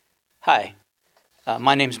Hi,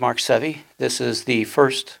 my name's Mark Sevi. This is the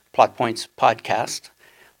first Plot Points podcast.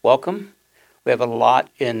 Welcome. We have a lot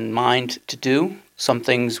in mind to do. Some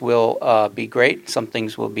things will be great, some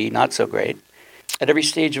things will be not so great. At every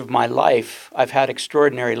stage of my life, I've had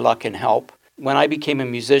extraordinary luck and help. When I became a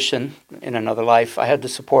musician in another life, I had the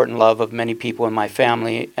support and love of many people in my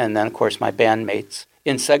family, and then, of course, my bandmates.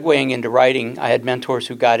 In segueing into writing, I had mentors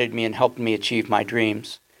who guided me and helped me achieve my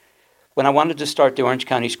dreams. When I wanted to start the Orange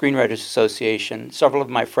County Screenwriters Association, several of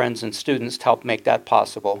my friends and students helped make that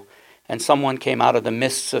possible, and someone came out of the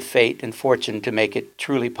mists of fate and fortune to make it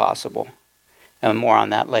truly possible. And more on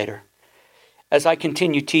that later. As I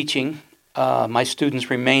continue teaching, my students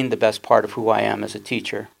remain the best part of who I am as a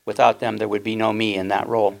teacher. Without them, there would be no me in that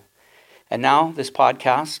role. And now, this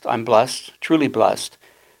podcast, I'm blessed, truly blessed,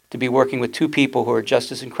 to be working with two people who are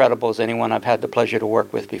just as incredible as anyone I've had the pleasure to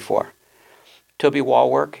work with before. Toby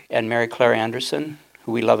Wallwork and Mary Claire Anderson,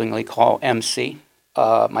 who we lovingly call MC.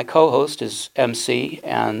 My co-host is MC,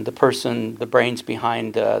 and the brains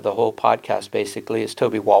behind the whole podcast basically is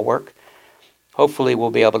Toby Wallwork. Hopefully we'll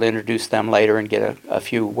be able to introduce them later and get a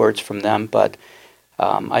few words from them, but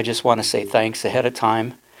I just want to say thanks ahead of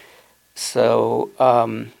time. So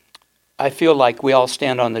I feel like we all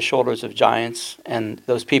stand on the shoulders of giants, and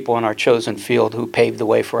those people in our chosen field who paved the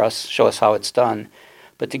way for us, show us how it's done.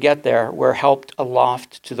 But to get there, we're helped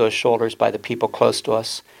aloft to those shoulders by the people close to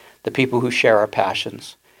us, the people who share our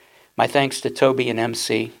passions. My thanks to Toby and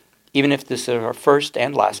MC. Even if this is our first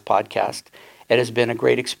and last podcast, it has been a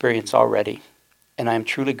great experience already, and I am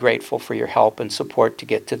truly grateful for your help and support to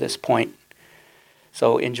get to this point.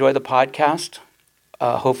 So enjoy the podcast.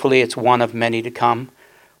 Hopefully it's one of many to come.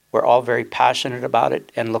 We're all very passionate about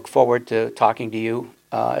it and look forward to talking to you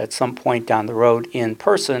at some point down the road in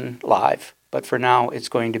person live. But for now, it's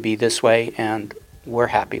going to be this way, and we're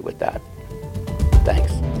happy with that.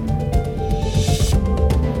 Thanks.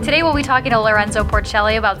 Today we'll be talking to Lorenzo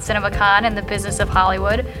Porcelli about CinemaCon and the business of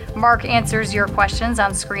Hollywood. Mark answers your questions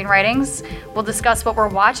on screenwritings. We'll discuss what we're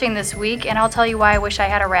watching this week, and I'll tell you why I wish I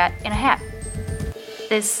had a rat in a hat.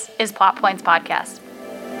 This is Plot Points Podcast.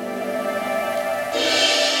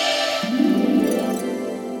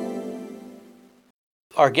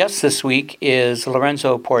 Our guest this week is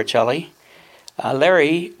Lorenzo Porcelli.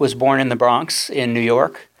 Larry was born in the Bronx in New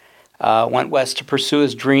York, went west to pursue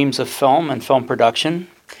his dreams of film and film production.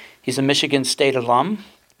 He's a Michigan State alum,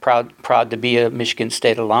 proud to be a Michigan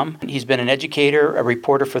State alum. He's been an educator, a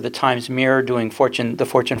reporter for the Times Mirror doing the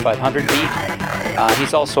Fortune 500 beat.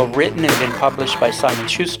 He's also written and been published by Simon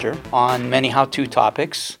Schuster on many how-to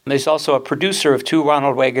topics. He's also a producer of 2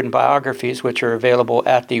 Ronald Reagan biographies, which are available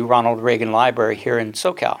at the Ronald Reagan Library here in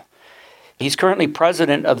SoCal. He's currently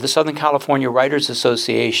president of the Southern California Writers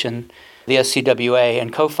Association, the SCWA,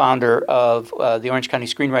 and co-founder of the Orange County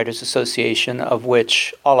Screenwriters Association, of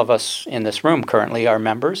which all of us in this room currently are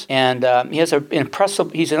members. And he's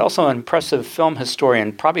also an impressive film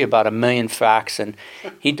historian, probably about 1 million facts, and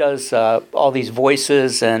he does all these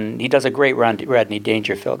voices, and he does a great Rodney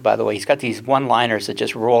Dangerfield, by the way. He's got these one-liners that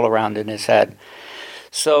just roll around in his head.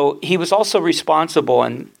 So he was also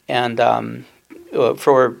responsible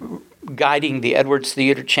for guiding the Edwards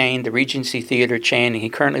Theater chain, the Regency Theater chain, and he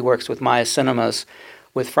currently works with Maya Cinemas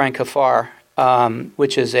with Frank Hafar,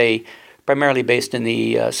 which is primarily based in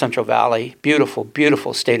the Central Valley. Beautiful,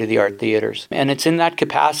 beautiful state-of-the-art theaters. And it's in that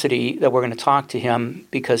capacity that we're going to talk to him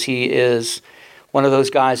because he is one of those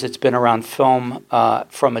guys that's been around film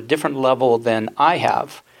from a different level than I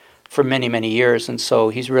have for many, many years, and so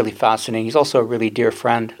he's really fascinating. He's also a really dear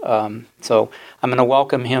friend. So I'm going to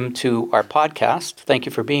welcome him to our podcast. Thank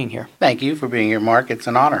you for being here. Thank you for being here, Mark. It's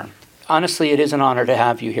an honor. Honestly, it is an honor to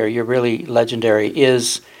have you here. You're really legendary.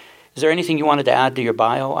 Is there anything you wanted to add to your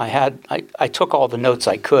bio? I took all the notes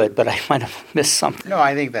I could, but I might have missed something. No,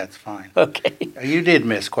 I think that's fine. Okay. You did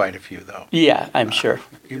miss quite a few, though. Yeah, I'm sure.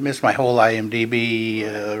 You missed my whole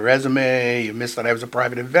IMDb resume. You missed that I was a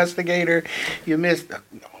private investigator. You missed...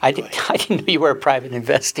 I didn't know you were a private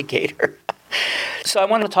investigator. So I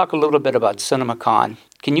want to talk a little bit about CinemaCon.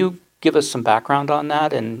 Can you give us some background on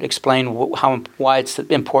that and explain why it's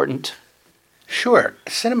important? Sure.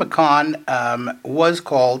 CinemaCon was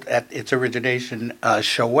called, at its origination,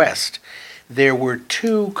 Show West. There were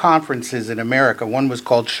 2 conferences in America. One was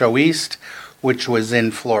called Show East, which was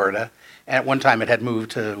in Florida. At one time it had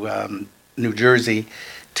moved to New Jersey,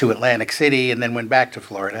 to Atlantic City, and then went back to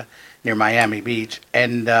Florida, near Miami Beach.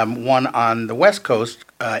 And one on the West Coast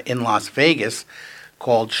in Las Vegas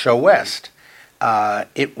called Show West.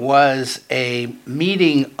 It was a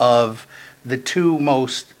meeting of the 2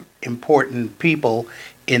 most important people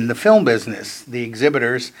in the film business, the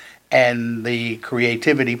exhibitors and the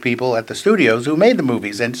creativity people at the studios who made the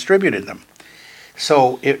movies and distributed them.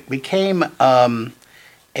 So it became a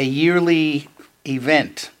yearly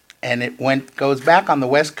event, and it goes back on the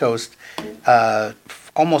West Coast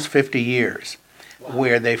almost 50 years,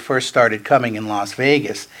 where they first started coming in Las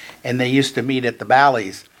Vegas, and they used to meet at the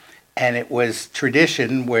Bally's, and it was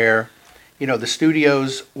tradition where, the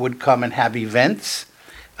studios would come and have events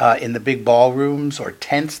in the big ballrooms or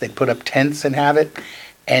tents. They'd put up tents and have it,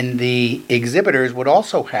 and the exhibitors would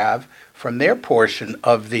also have, from their portion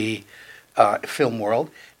of the film world,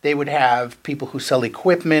 they would have people who sell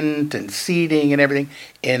equipment and seating and everything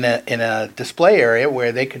in a display area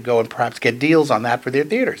where they could go and perhaps get deals on that for their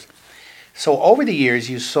theaters. So over the years,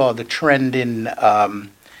 you saw the trend in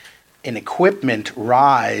equipment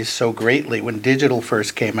rise so greatly. When digital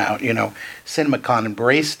first came out, CinemaCon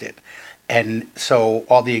embraced it. And so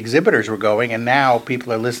all the exhibitors were going, and now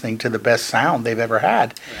people are listening to the best sound they've ever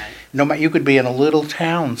had. Right. No matter, you could be in a little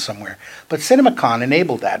town somewhere. But CinemaCon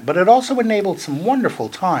enabled that. But it also enabled some wonderful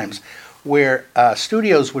times where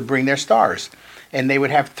studios would bring their stars. And they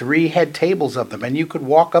would have 3 head tables of them. And you could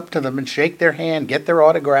walk up to them and shake their hand, get their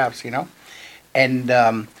autographs, And,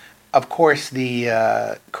 of course,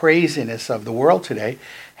 the craziness of the world today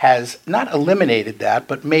has not eliminated that,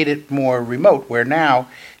 but made it more remote, where now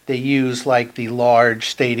they use like the large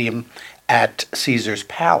stadium at Caesar's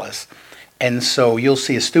Palace. And so you'll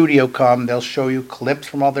see a studio come, they'll show you clips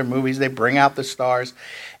from all their movies, they bring out the stars,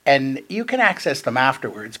 and you can access them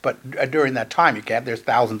afterwards. But during that time, you can't. There's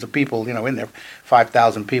thousands of people, in there,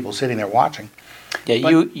 5,000 people sitting there watching. Yeah,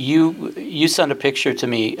 but you sent a picture to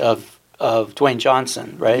me of Dwayne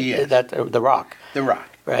Johnson, right? Yes. The Rock. The Rock.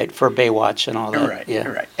 Right, for Baywatch and all that. Right, yeah.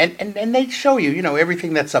 Right. And they show you,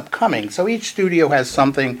 everything that's upcoming. So each studio has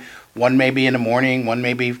something. One may be in the morning, one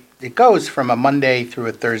may be, it goes from a Monday through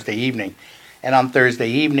a Thursday evening. And on Thursday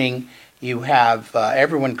evening, you have,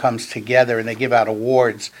 everyone comes together and they give out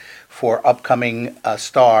awards for upcoming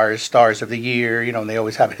stars of the year, and they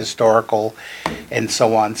always have historical and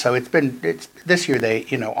so on. So it's this year they,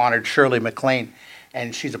 honored Shirley MacLaine.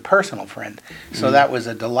 And she's a personal friend, so that was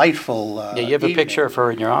a delightful. Yeah, you have evening. A picture of her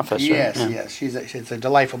in your office. Yes, right? Yes, she's a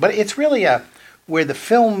delightful. But it's really where the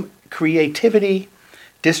film creativity,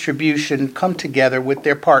 distribution come together with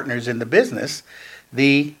their partners in the business,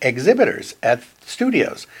 the exhibitors at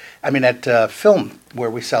studios. At film where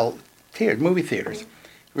we sell movie theaters.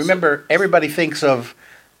 Remember, everybody thinks of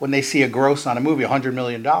when they see a gross on a movie, $100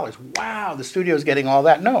 million. Wow, the studio's getting all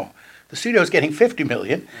that. No, the studio's getting $50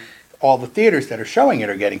 million. All the theaters that are showing it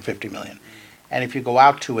are getting $50 million. And if you go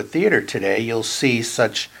out to a theater today, you'll see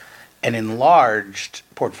such an enlarged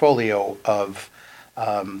portfolio of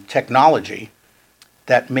technology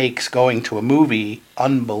that makes going to a movie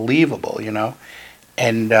unbelievable,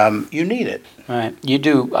 and you need it. Right. You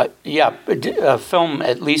do. Film,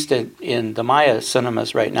 at least in the Maya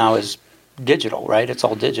cinemas right now, is digital, right? It's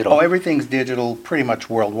all digital. Oh, everything's digital pretty much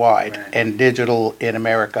worldwide, right. And digital in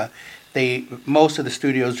America. Most of the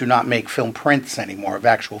studios do not make film prints anymore of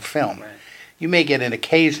actual film. Right. You may get an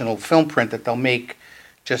occasional film print that they'll make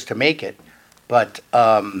just to make it, but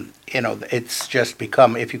it's just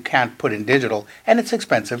become, if you can't put in digital, and it's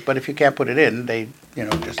expensive, but if you can't put it in, they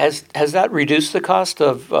just. Has that reduced the cost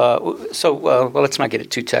of? Well, let's not get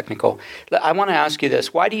it too technical. I want to ask you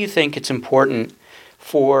this: why do you think it's important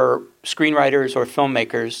for screenwriters or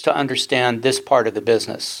filmmakers to understand this part of the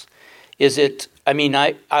business? Is it?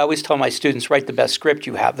 I always tell my students, write the best script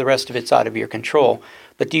you have. The rest of it's out of your control.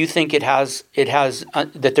 But do you think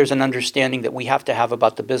that there's an understanding that we have to have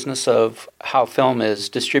about the business of how film is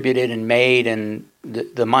distributed and made, and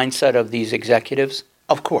the mindset of these executives?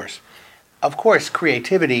 Of course. Of course,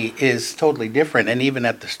 creativity is totally different. And even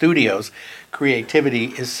at the studios, creativity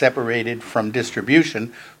is separated from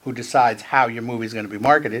distribution, who decides how your movie is going to be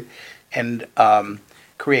marketed. And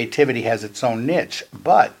creativity has its own niche.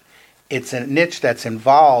 But it's a niche that's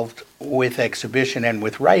involved with exhibition and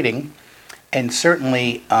with writing. And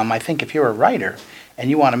certainly, I think if you're a writer and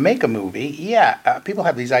you want to make a movie, people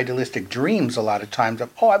have these idealistic dreams a lot of times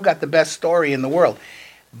of, I've got the best story in the world.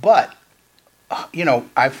 But,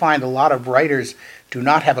 I find a lot of writers do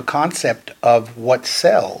not have a concept of what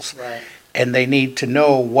sells. Right. And they need to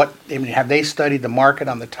know have they studied the market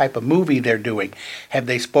on the type of movie they're doing? Have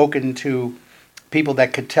they spoken to people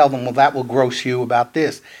that could tell them, well, that will gross you about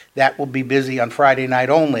this. That will be busy on Friday night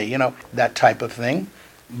only, that type of thing.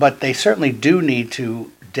 But they certainly do need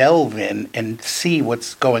to delve in and see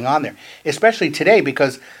what's going on there, especially today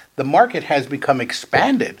because the market has become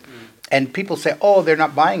expanded. And people say, they're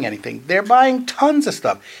not buying anything. They're buying tons of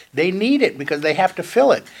stuff. They need it because they have to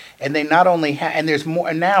fill it. And they not only and there's more.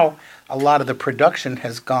 And now a lot of the production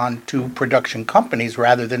has gone to production companies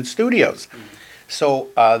rather than studios. So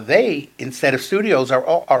they, instead of studios,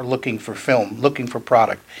 are looking for film, looking for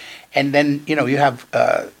product. And then, you have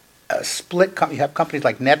a split, you have companies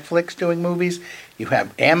like Netflix doing movies, you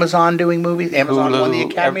have Amazon doing movies. Amazon won the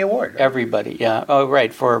Academy Award. Right? Everybody, yeah. Oh,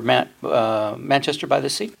 right, for Manchester by the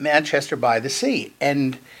Sea? Manchester by the Sea.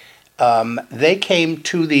 And they came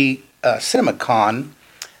to the CinemaCon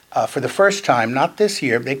for the first time, not this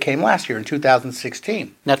year, they came last year in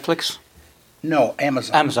 2016. Netflix? No,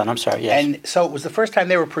 Amazon. Amazon, I'm sorry, yes. And so it was the first time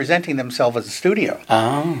they were presenting themselves as a studio.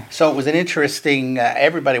 Oh. So it was an interesting,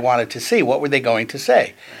 everybody wanted to see, what were they going to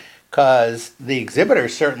say? Because the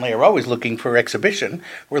exhibitors certainly are always looking for exhibition.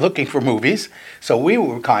 We're looking for movies. So we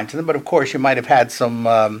were kind to them. But of course, you might have had some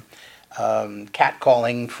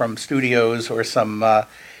catcalling from studios or some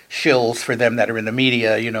shills for them that are in the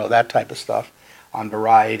media, that type of stuff on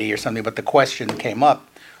Variety or something. But the question came up,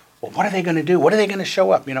 well, what are they going to do? What are they going to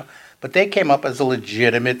show up? But they came up as a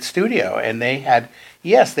legitimate studio. And they had,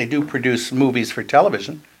 yes, they do produce movies for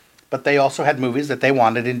television, but they also had movies that they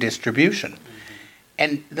wanted in distribution.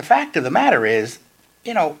 And the fact of the matter is,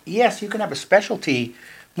 yes, you can have a specialty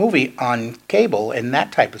movie on cable and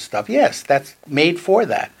that type of stuff. Yes, that's made for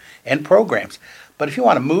that and programs. But if you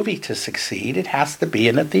want a movie to succeed, it has to be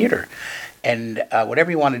in a theater. And whatever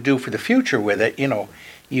you want to do for the future with it,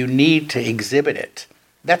 you need to exhibit it.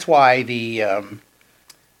 That's why the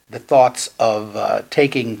thoughts of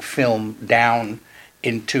taking film down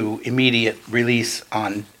into immediate release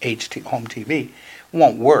on home TV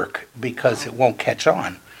won't work because it won't catch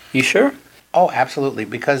on. You sure? Oh, absolutely.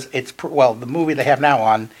 Because the movie they have now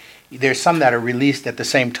on, there's some that are released at the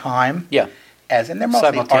same time. Yeah. And they're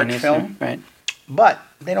mostly art film. Right. But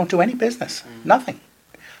they don't do any business. Nothing.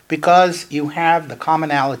 Because you have the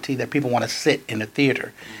commonality that people want to sit in a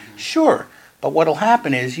theater. Sure. But what'll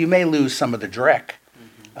happen is you may lose some of the dreck.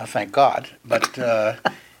 Thank God. But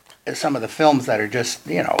some of the films that are just,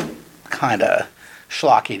 kind of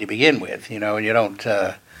schlocky to begin with, and you don't...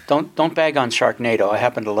 Don't bag on Sharknado. I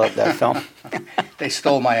happen to love that film. They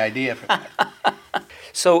stole my idea from that.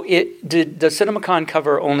 So did the CinemaCon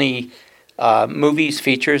cover only movies,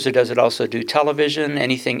 features, or does it also do television,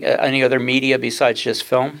 anything, any other media besides just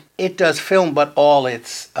film? It does film, but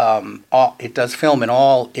it does film in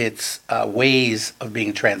all its ways of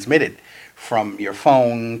being transmitted, from your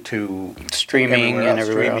phone to streaming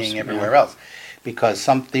everywhere else. Because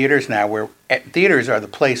some theaters now, theaters are the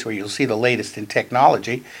place where you'll see the latest in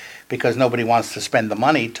technology, because nobody wants to spend the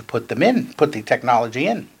money to put the technology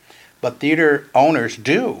in. But theater owners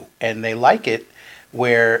do, and they like it,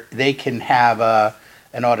 where they can have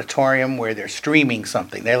an auditorium where they're streaming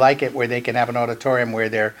something. They like it where they can have an auditorium where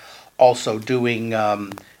they're also doing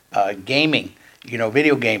gaming,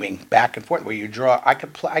 video gaming back and forth, where you draw. I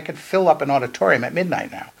could fill up an auditorium at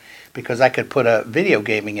midnight now, because I could put a video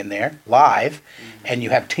gaming in there live, and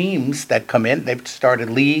you have teams that come in. They've started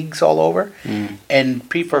leagues all over, and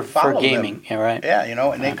people follow for gaming. them. Yeah, right. Yeah,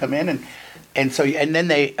 and they come in, and then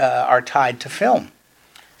they are tied to film.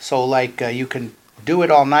 So like you can do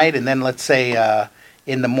it all night, and then let's say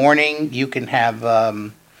in the morning you can have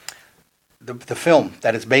the film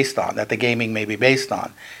that it's based on, that the gaming may be based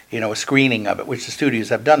on, a screening of it, which the studios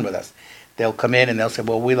have done with us. They'll come in and they'll say,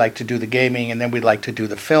 well, we like to do the gaming, and then we'd like to do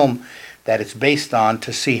the film that it's based on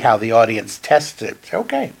to see how the audience tests it.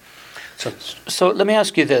 Okay. So let me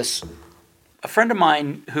ask you this. A friend of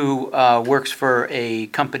mine who works for a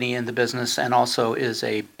company in the business and also is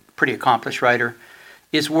a pretty accomplished writer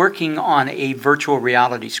is working on a virtual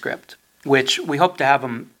reality script, which we hope to have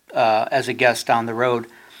him as a guest down the road.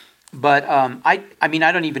 But I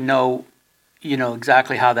don't even know,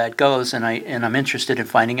 exactly how that goes, and I'm interested in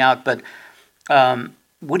finding out. But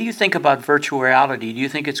what do you think about virtual reality? Do you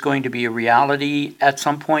think it's going to be a reality at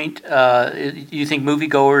some point? Do you think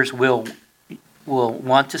moviegoers will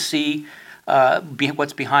want to see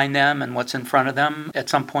what's behind them and what's in front of them at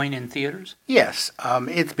some point in theaters? Yes,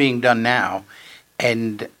 it's being done now,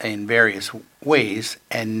 and in various ways,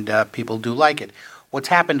 and people do like it. What's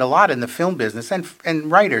happened a lot in the film business,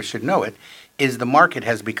 and writers should know it, is the market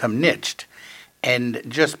has become niched. And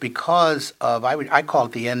just because of, I call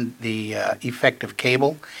it the effect of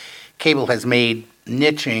cable. Cable has made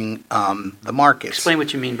niching the markets. Explain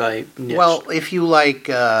what you mean by niche. Well, if you like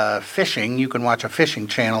fishing, you can watch a fishing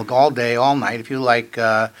channel all day, all night. If you like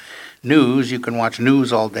news, you can watch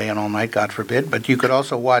news all day and all night, God forbid. But you could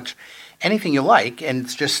also watch anything you like and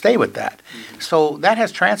just stay with that. So that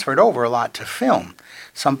has transferred over a lot to film.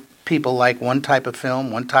 people like one type of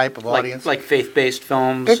film, one type of audience. Like faith-based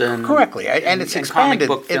films Correctly, and it's expanded.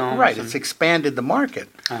 Comic book films Right, it's expanded the market.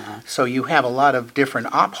 So you have a lot of different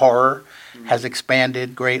horror has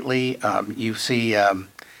expanded greatly. You see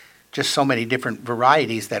just so many different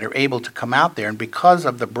varieties that are able to come out there, and because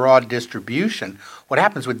of the broad distribution, what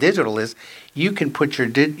happens with digital is you can put your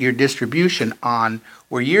distribution on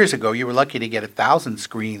where years ago you were lucky to get 1,000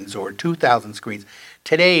 screens or 2,000 screens.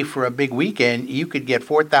 Today, for a big weekend, you could get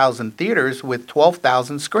 4,000 theaters with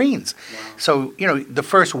 12,000 screens. Wow. So, the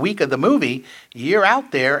first week of the movie, you're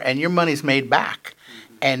out there and your money's made back.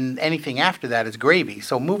 Mm-hmm. And anything after that is gravy.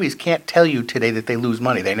 So movies can't tell you today that they lose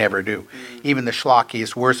money. They never do. Mm-hmm. Even the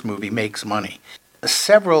schlockiest, worst movie makes money.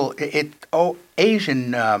 Several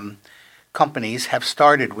Asian companies have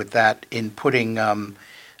started with that in putting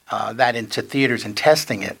that into theaters and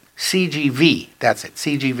testing it. CGV, that's it,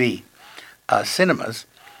 CGV. Cinemas,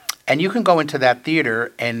 and you can go into that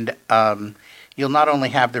theater and you'll not only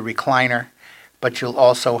have the recliner, but you'll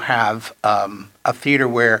also have a theater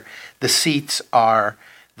where the seats are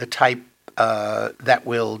the type that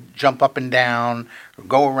will jump up and down, or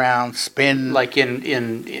go around, spin. Like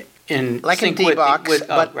in like in D-Box,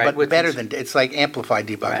 but better than it's like amplified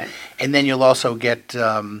D-Box. Right. And then you'll also get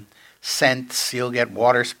scents. You'll get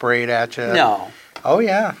water sprayed at you. No. Oh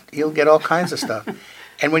yeah, you'll get all kinds of stuff.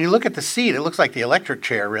 And when you look at the seat, it looks like the electric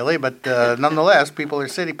chair, really. But nonetheless, people are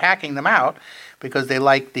packing them out because they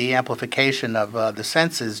like the amplification of the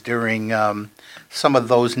senses during some of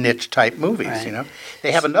those niche-type movies. Right.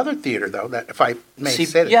 They have another theater, though, that if I may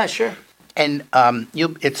say it. Yeah, sure. And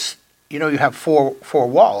you have four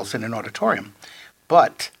walls in an auditorium,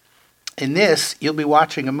 but in this, you'll be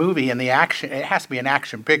watching a movie, and the action, it has to be an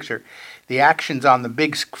action picture. The action's on the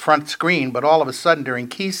big front screen, but all of a sudden, during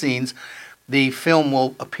key scenes, the film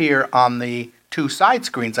will appear on the two side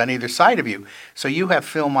screens on either side of you. So you have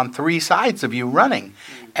film on three sides of you running.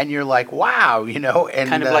 And you're like, wow, and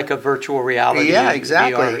kind of like a virtual reality. Yeah,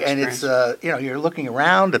 exactly. VR and it's, you're looking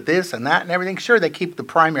around at this and that and everything. Sure, they keep the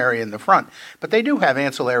primary in the front, but they do have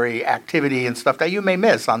ancillary activity and stuff that you may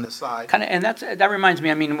miss on the side. And that reminds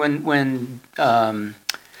me. I mean, when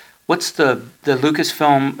what's the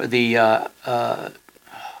Lucasfilm, God,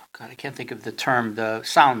 I can't think of the term, the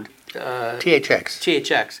sound.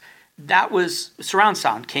 THX. That was surround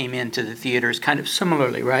sound came into the theaters kind of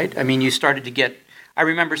similarly, right? I mean, you started to get. I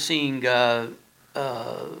remember seeing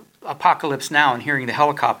Apocalypse Now and hearing the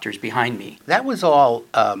helicopters behind me. That was all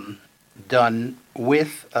done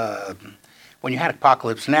with when you had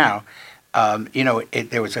Apocalypse Now.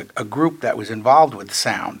 There was a group that was involved with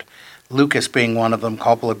sound, Lucas being one of them,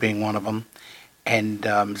 Coppola being one of them, and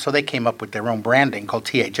so they came up with their own branding called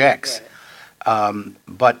THX. Right.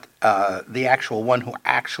 But the actual one who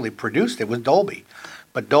actually produced it was Dolby.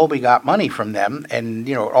 But Dolby got money from them, and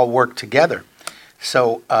it all worked together.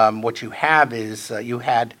 So what you have is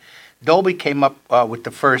Dolby came up with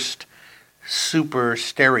the first super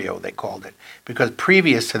stereo, they called it, because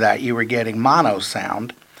previous to that you were getting mono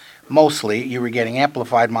sound. Mostly, you were getting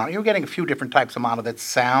amplified mono. You were getting a few different types of mono that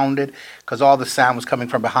sounded, because all the sound was coming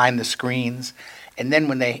from behind the screens. And then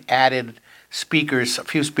when they added a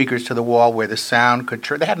few speakers to the wall where the sound could,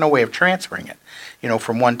 they had no way of transferring it,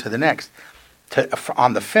 from one to the next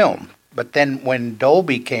on the film. But then when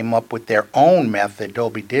Dolby came up with their own method,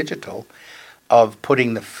 Dolby Digital, of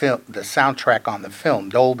putting the soundtrack on the film,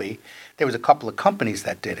 Dolby, there was a couple of companies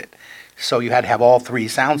that did it. So you had to have all three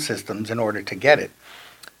sound systems in order to get it.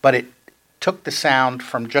 But it took the sound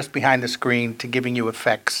from just behind the screen to giving you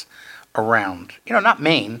effects around, not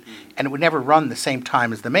main, and it would never run the same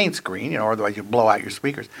time as the main screen, otherwise you'd blow out your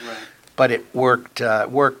speakers. Right. But it worked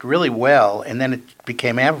really well, and then it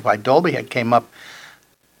became amplified. Dolby had came up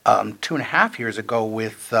 2.5 years ago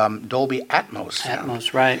with Dolby Atmos sound.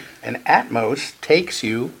 Atmos, right. And Atmos takes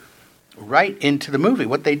you right into the movie.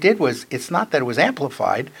 What they did was, it's not that it was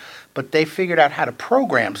amplified, but they figured out how to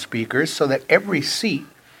program speakers so that every seat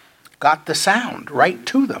got the sound right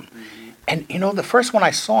to them. Mm-hmm. And, the first one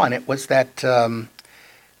I saw in it was that the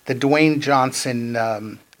Dwayne Johnson,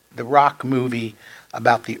 the rock movie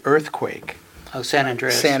about the earthquake. Oh, San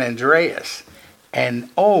Andreas. San Andreas. And,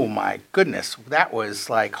 oh, my goodness, that was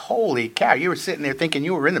like, holy cow. You were sitting there thinking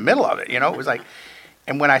you were in the middle of it, It was like,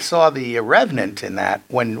 and when I saw the Revenant in that,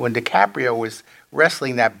 when DiCaprio was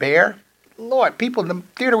wrestling that bear, Lord, people in the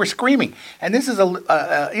theater were screaming. And this is, an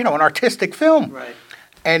artistic film. Right.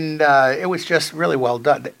 And it was just really well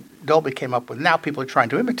done. Dolby came up with. Now people are trying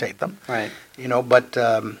to imitate them. Right. But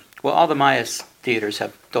well, all the Mayas theaters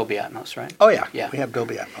have Dolby Atmos, right? Oh yeah. Yeah. We have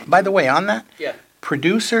Dolby Atmos. By the way, on that, yeah,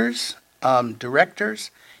 producers,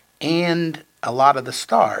 directors, and a lot of the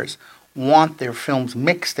stars want their films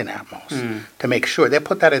mixed in Atmos to make sure. They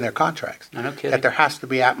put that in their contracts. No kidding. That there has to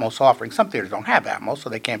be Atmos offering. Some theaters don't have Atmos, so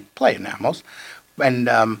they can't play in Atmos. And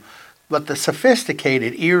but the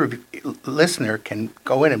sophisticated ear listener can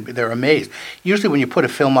go in and they're amazed. Usually when you put a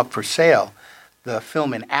film up for sale, the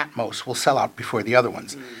film in Atmos will sell out before the other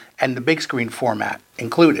ones. And the big screen format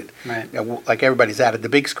included. Right. You know, like everybody's added the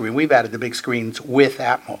big screen. We've added the big screens with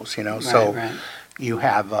Atmos, you know. So Right. you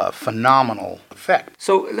have a phenomenal effect.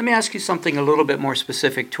 So let me ask you something a little bit more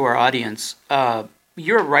specific to our audience.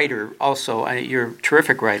 You're a writer also. You're a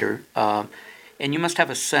terrific writer. And you must have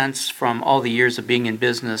a sense from all the years of being in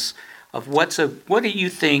business of what do you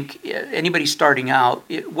think, anybody starting out,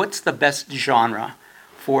 what's the best genre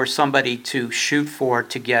for somebody to shoot for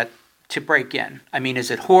to break in? I mean,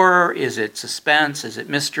 is it horror? Is it suspense? Is it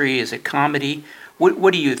mystery? Is it comedy?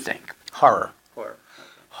 What do you think? Horror. Horror.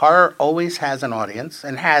 Horror always has an audience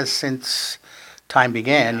and has since time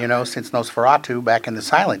began, you know, since Nosferatu back in the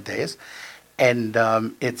silent days. And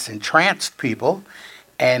it's entranced people.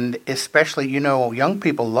 And especially, you know, young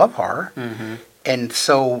people love horror. Mm-hmm. And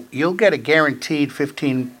so you'll get a guaranteed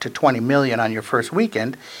 15 to 20 million on your first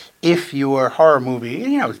weekend if your horror movie,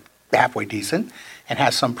 you know, is halfway decent and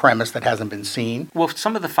has some premise that hasn't been seen. Well,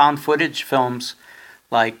 some of the found footage films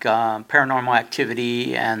like Paranormal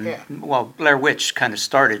Activity and, well, Blair Witch kind of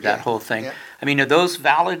started that whole thing. Yeah. I mean, are those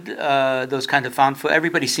valid, those kind of found footage?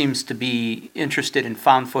 Everybody seems to be interested in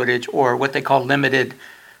found footage or what they call limited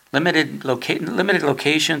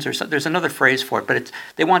locations, or there's another phrase for it, but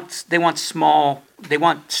they want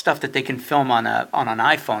stuff that they can film on an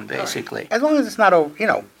iPhone, basically. As long as it's not, you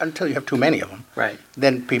know, until you have too many of them. Right.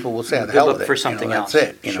 Then people will say, the They hell look with it. for something you know, else. That's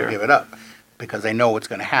it. You know, Sure. give it up. Because they know what's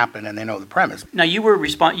going to happen and they know the premise. Now you were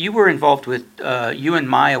involved with you and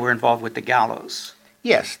Maya were involved with The Gallows.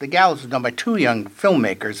 Yes, The Gallows was done by two young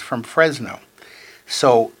filmmakers from Fresno.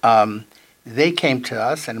 So they came to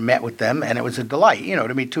us and met with them, and it was a delight, you know,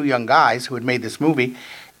 to meet two young guys who had made this movie,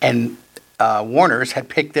 and Warner's had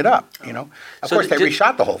picked it up, you know. Of So course, they did-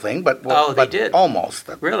 reshot the whole thing, but they did? Almost.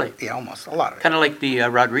 Really? Yeah, almost. A lot of it. Kind of like the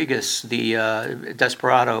Rodriguez, the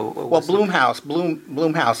Desperado. Well,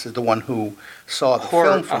 Blumhouse is the one who saw the horror,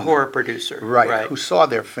 film from a horror producer. right, who saw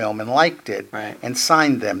their film and liked it Right. and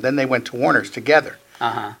signed them. Then they went to Warner's together.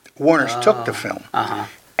 Uh-huh. Warner's took the film. Uh-huh.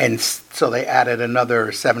 And so they added another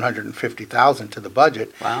 $750,000 to the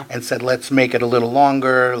budget. Wow. And said, let's make it a little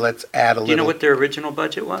longer. Let's add a little. Do you know what their original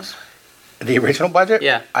budget was? The original budget?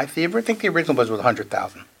 Yeah. I think the original budget was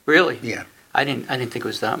 $100,000. Really? Yeah. I didn't think it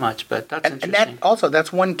was that much, but that's And interesting.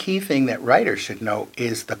 that's one key thing that writers should know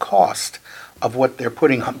is the cost of what they're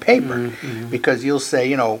putting on paper. Mm-hmm. Because you'll say,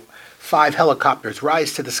 you know, 5 helicopters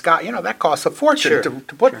rise to the sky. You know, that costs a fortune Sure, to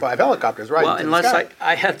put sure. 5 helicopters rising Well, to the unless sky.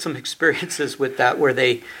 I had some experiences with that where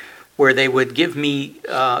they would give me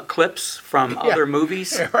clips from Yeah. other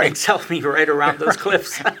movies Yeah, right. and tell me right around those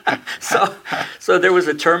clips. so there was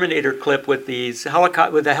a Terminator clip with the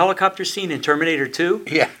helicopter scene in Terminator 2.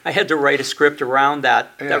 Yeah. I had to write a script around that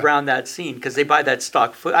Yeah. scene because they buy that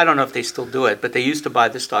stock foot. I don't know if they still do it, but they used to buy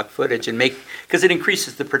the stock footage and because it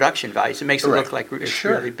increases the production values. It makes it look like it's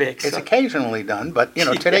Sure. really big. It's so. occasionally done, but you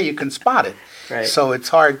know, today you can spot it. Right. So it's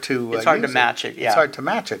hard to It's hard to use match it, yeah. It's hard to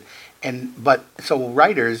match it. But so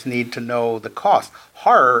writers need to know the cost.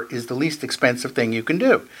 Horror is the least expensive thing you can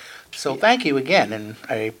do. So thank you again, and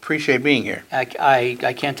I appreciate being here.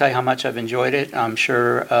 I can't tell you how much I've enjoyed it. I'm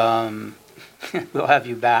sure we'll have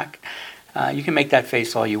you back. You can make that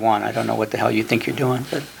face all you want. I don't know what the hell you think you're doing,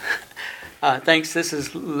 but thanks. This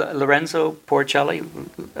is Lorenzo Porcelli,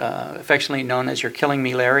 affectionately known as You're Killing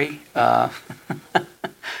Me, Larry. A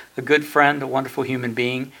good friend, a wonderful human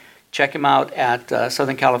being. Check him out at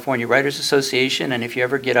Southern California Writers Association, and if you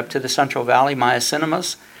ever get up to the Central Valley, Maya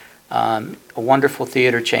Cinemas, a wonderful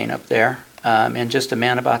theater chain up there, and just a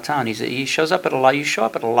man about town. He shows up at a lot. You show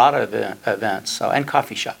up at a lot of events, and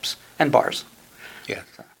coffee shops and bars. Yeah.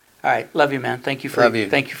 All right, love you, man. Thank you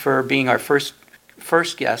for being our first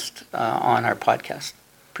guest on our podcast.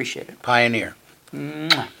 Appreciate it. Pioneer.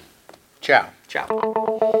 Mwah. Ciao. Ciao.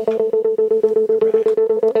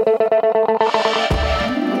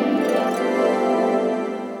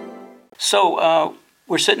 So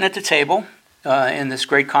we're sitting at the table in this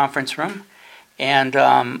great conference room, and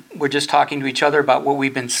we're just talking to each other about what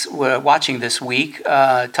we've been watching this week,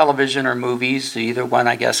 television or movies. Either one,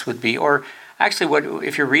 I guess, would be, or actually,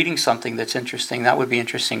 if you're reading something that's interesting, that would be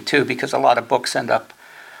interesting too, because a lot of books end up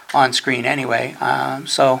on screen anyway.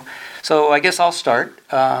 So I guess I'll start.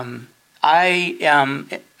 I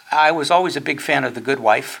was always a big fan of The Good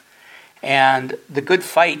Wife. And The Good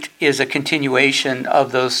Fight is a continuation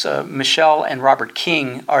of those. Michelle and Robert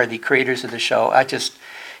King are the creators of the show.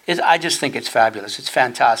 I just think it's fabulous. It's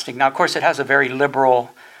fantastic. Now, of course, it has a very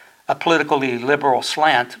liberal, a politically liberal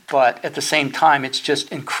slant, but at the same time, it's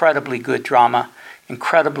just incredibly good drama,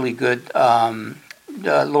 incredibly good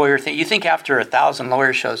lawyer thing. You think after 1,000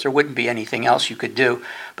 lawyer shows, there wouldn't be anything else you could do,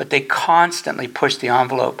 but they constantly push the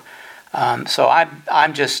envelope. So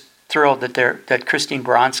I'm just thrilled that Christine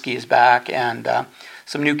Baranski is back, and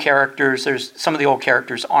some new characters. There's some of the old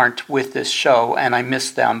characters aren't with this show, and I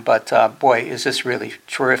miss them. But boy, is this really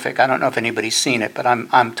terrific! I don't know if anybody's seen it, but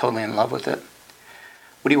I'm totally in love with it.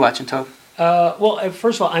 What are you watching, Tobe?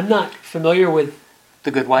 First of all, I'm not familiar with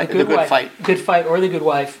The Good Wife, The Good Fight. Good Fight or The Good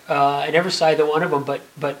Wife. I never saw either one of them.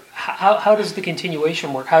 But how does the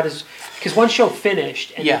continuation work? Because one show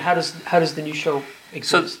finished, and then how does the new show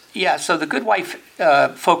exist? So The Good Wife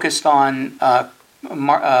focused on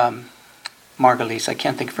Margulies. I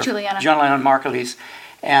can't think of her. Juliana Margulies,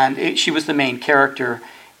 and she was the main character.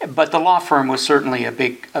 But the law firm was certainly a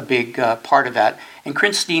big part of that. And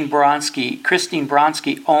Christine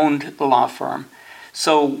Baranski owned the law firm.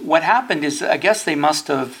 So what happened is, I guess there must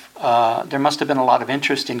have been a lot of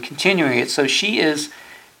interest in continuing it. So she is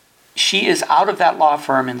out of that law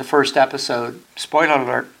firm in the first episode. Spoiler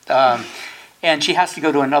alert. And she has to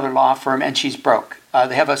go to another law firm, and she's broke.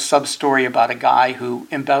 They have a sub-story about a guy who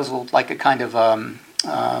embezzled, like a kind of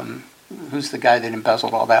who's the guy that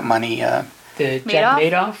embezzled all that money? The Jack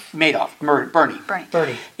Madoff?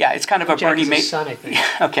 Bernie. Yeah, it's kind of a Jack Bernie is his son, I think.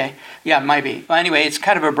 Okay. Yeah, it might be. Well, anyway, it's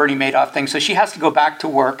kind of a Bernie Madoff thing. So she has to go back to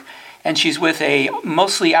work, and she's with a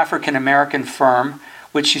mostly African-American firm,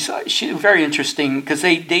 which she's very interesting because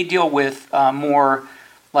they deal with more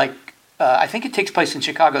like, I think it takes place in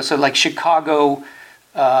Chicago. So like Chicago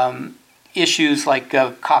issues like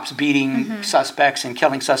cops beating suspects and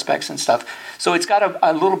killing suspects and stuff. So it's got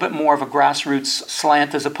a little bit more of a grassroots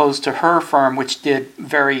slant as opposed to her firm, which did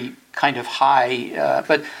very kind of high.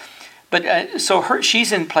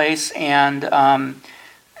 She's in place, and Delroy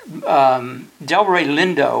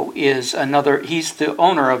Lindo is another. He's the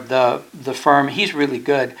owner of the firm. He's really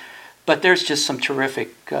good. But there's just some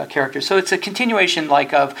terrific characters. So it's a continuation,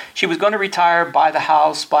 like of she was going to retire, buy the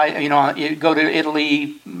house, go to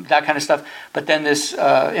Italy, that kind of stuff. But then this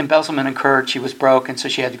embezzlement occurred. She was broke, and so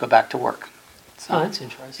she had to go back to work. So, that's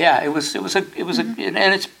interesting. Yeah,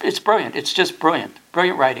 and it's brilliant. It's just brilliant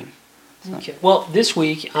writing. So. Okay. Well, this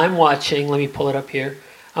week I'm watching. Let me pull it up here.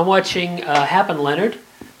 I'm watching Hap and Leonard.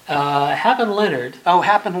 Hap and Leonard. Oh,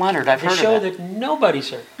 Hap and Leonard. I've heard of show that. that nobody's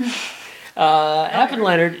heard. Hap and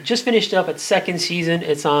Leonard just finished up its second season.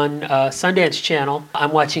 It's on Sundance Channel.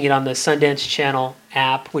 I'm watching it on the Sundance Channel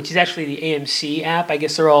app, which is actually the AMC app. I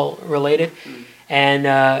guess they're all related.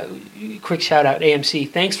 And quick shout out AMC.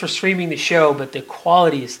 Thanks for streaming the show, but the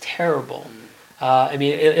quality is terrible.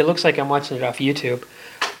 It looks like I'm watching it off YouTube.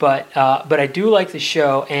 But I do like the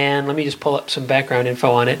show, and let me just pull up some background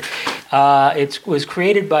info on it. It was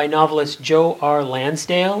created by novelist Joe R.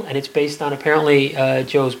 Lansdale, and it's based on apparently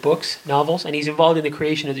Joe's novels, and he's involved in the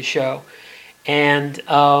creation of the show. And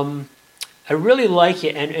I really like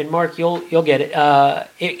it, and Mark, you'll get it.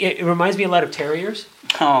 It reminds me a lot of Terriers.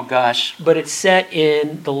 Oh gosh! But it's set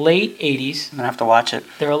in the late '80s. I'm gonna have to watch it.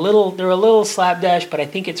 They're a little slapdash, but I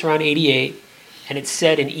think it's around '88. And it's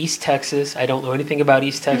set in East Texas. I don't know anything about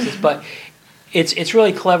East Texas, but it's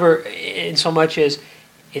really clever in so much as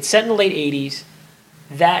it's set in the late 80s.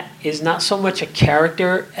 That is not so much a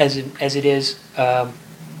character as it is a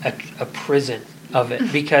prison of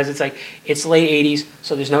it, because it's late 80s,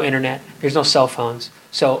 so there's no internet, there's no cell phones.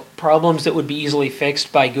 So problems that would be easily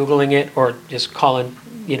fixed by Googling it or just calling,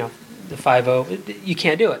 the 50, you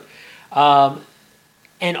can't do it.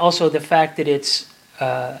 And also the fact that it's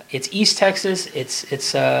East Texas. It's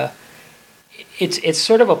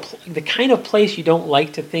sort of the kind of place you don't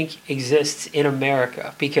like to think exists in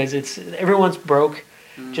America, because everyone's broke,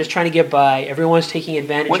 just trying to get by. Everyone's taking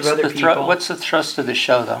advantage of other people. What's the thrust of the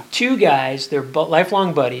show, though? Two guys, they're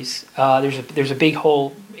lifelong buddies. There's a big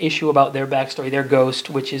whole issue about their backstory, their ghost,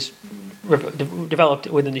 which is developed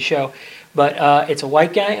within the show. But it's a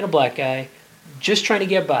white guy and a black guy, just trying to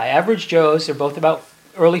get by. Average Joes. They're both about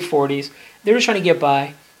early 40s. They're just trying to get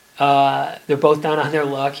by. They're both down on their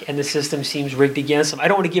luck, and the system seems rigged against them. I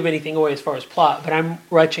don't want to give anything away as far as plot, but I'm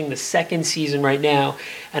watching the second season right now,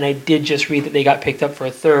 and I did just read that they got picked up for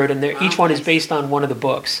a third, and each one is based on one of the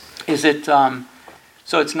books. Is it?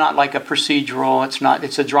 So it's not like a procedural.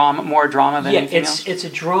 It's a drama, more drama than anything else. Yeah, it's a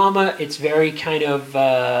drama. It's very kind of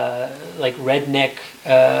like redneck.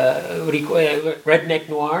 What do you call it? Redneck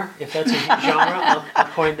noir, if that's a genre. I'll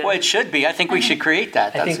coin that. Well, it should be. I think we should create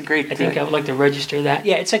that. That's a great. I think I would like to register that.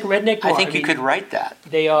 Yeah, it's like redneck noir. I think you could write that.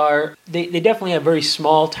 They definitely have very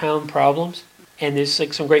small town problems, and there's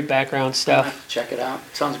like some great background stuff. Check it out.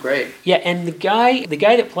 Sounds great. Yeah, and the guy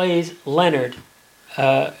that plays Leonard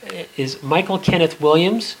is Michael Kenneth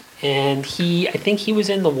Williams, and I think he was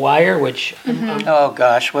in The Wire, which Oh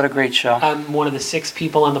gosh, what a great show. I'm one of the 6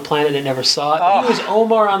 people on the planet that never saw it. Oh. He was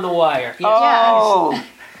Omar on The Wire. Yes. Oh,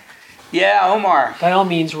 yeah, Omar. By all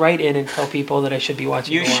means, write in and tell people that I should be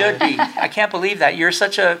watching You The Wire. should be. I can't believe that. You're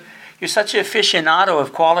such an aficionado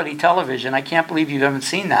of quality television. I can't believe you haven't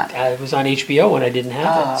seen that. It was on HBO when I didn't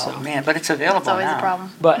have it. Oh So. man, but it's available That's always now. a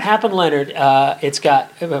problem. But Hap and Leonard, it's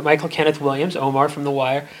got Michael Kenneth Williams, Omar from The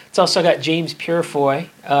Wire. It's also got James Purefoy.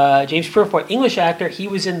 James Purefoy, English actor. He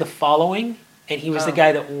was in The Following, and he was the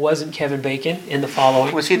guy that wasn't Kevin Bacon in The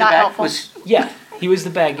Following. Was he the Not bad? helpful. Yeah, he was the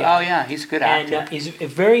bad guy. Oh yeah, he's a good actor. And he's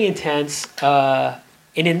very intense.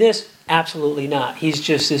 And in this, absolutely not. He's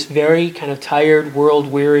just this very kind of tired,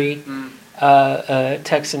 world-weary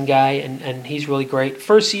Texan guy, and he's really great.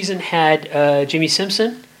 First season had Jimmy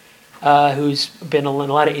Simpson, who's been in a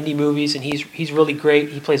lot of indie movies, and he's really great.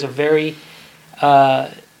 He plays a very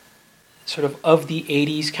sort of the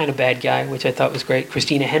 80s kind of bad guy, which I thought was great.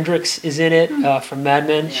 Christina Hendricks is in it from Mad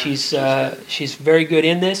Men. Yeah, She's very good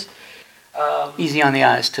in this. Easy on the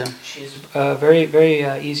eyes too. She's very, very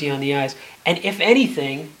easy on the eyes. And if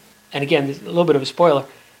anything, and again, there's a little bit of a spoiler,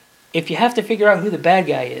 if you have to figure out who the bad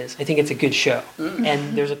guy is, I think it's a good show.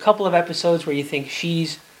 And there's a couple of episodes where you think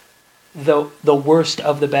she's the worst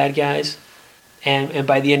of the bad guys, and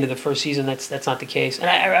by the end of the first season, that's not the case. And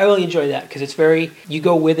I really enjoy that because it's very, you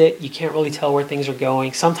go with it, you can't really tell where things are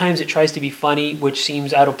going. Sometimes it tries to be funny, which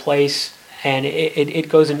seems out of place, and it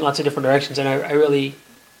goes in lots of different directions. And I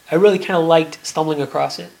really kind of liked stumbling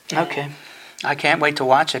across it. Okay, I can't wait to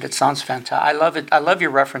watch it. It sounds fantastic. I love it. I love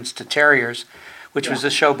your reference to Terriers, which was a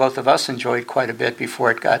show both of us enjoyed quite a bit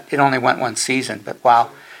before it only went one season, but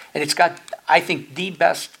wow. And it's got, I think, the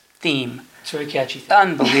best theme. It's very catchy.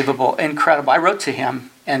 Unbelievable, incredible. I wrote to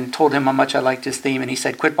him and told him how much I liked his theme, and he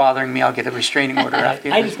said, "Quit bothering me, I'll get a restraining order after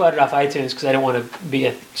you." I just bought it off iTunes because I don't want to be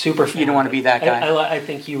a super fan. You don't want to be that guy. I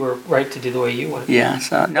think you were right to do the way you went. Yeah,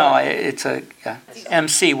 so, no, it's a, yeah.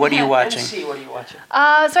 MC, what are you watching? MC, what are you watching?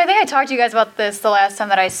 So I think I talked to you guys about this the last time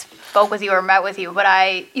that I spoke with you or met with you, but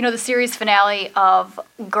the series finale of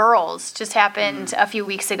Girls just happened a few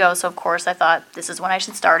weeks ago, so of course I thought this is when I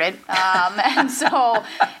should start it. And so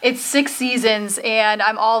it's 6 seasons, and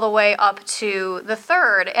I'm all the way up to the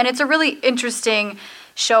 3rd, and it's a really interesting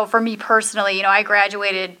show for me personally. I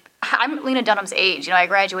graduated, I'm Lena Dunham's age, I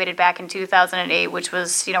graduated back in 2008, which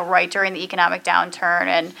was, right during the economic downturn,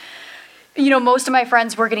 and most of my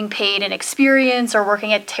friends were getting paid in experience or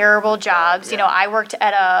working at terrible jobs. Yeah. I worked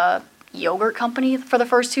at a yogurt company for the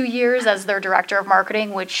first 2 years as their director of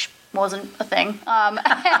marketing, which wasn't a thing.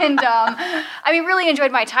 Really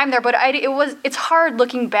enjoyed my time there, but it's hard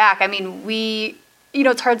looking back.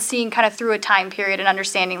 It's hard seeing kind of through a time period and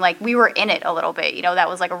understanding like we were in it a little bit. That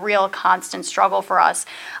was like a real constant struggle for us.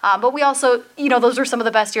 But we also, those were some of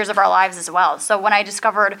the best years of our lives as well. So when I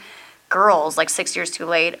discovered Girls, like 6 years too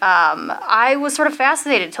late, I was sort of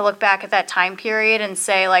fascinated to look back at that time period and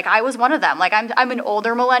say, like, I was one of them. Like, I'm an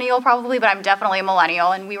older millennial probably, but I'm definitely a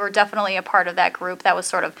millennial, and we were definitely a part of that group that was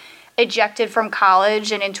sort of ejected from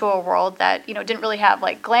college and into a world that, didn't really have,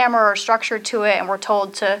 like, glamour or structure to it, and we're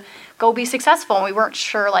told to go be successful, and we weren't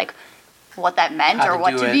sure, like, what that meant How or to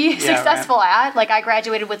what do to it. be Yeah, successful at. Like, I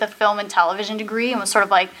graduated with a film and television degree and was sort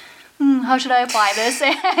of like, how should I apply this?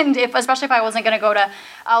 And especially if I wasn't going to go to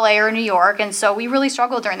LA or New York. And so we really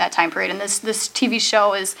struggled during that time period. And this TV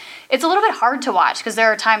show it's a little bit hard to watch because there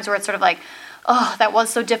are times where it's sort of like, oh, that was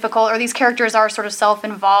so difficult, or these characters are sort of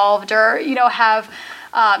self-involved, or, are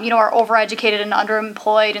overeducated and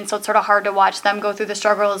underemployed. And so it's sort of hard to watch them go through the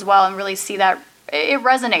struggle as well and really see that it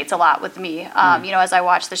resonates a lot with me, as I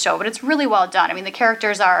watch the show. But it's really well done. The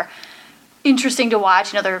characters are interesting to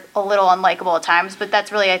watch. They're a little unlikable at times, but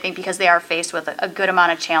that's really, I think, because they are faced with a good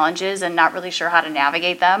amount of challenges and not really sure how to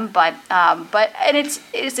navigate them. But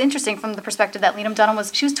it's interesting from the perspective that Lena Dunham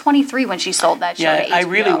was 23 when she sold that show. Yeah, to HBO. I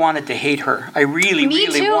really wanted to hate her. I really, Me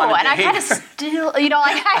really too, wanted and to I hate kind her. of still,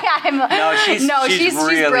 I'm. No, she's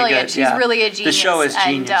really brilliant. good. She's Yeah. really a genius. The show is and,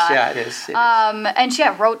 genius. Yeah, it is. It is. And she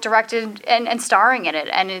wrote, directed, and starring in it,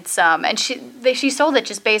 and it's and she sold it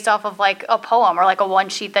just based off of like a poem or like a one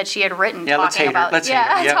sheet that she had written Yeah, let's talking hate her. about Let's hate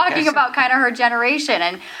her. Yeah, talking okay. about kind of her generation,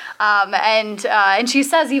 and And she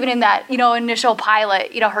says even in that, initial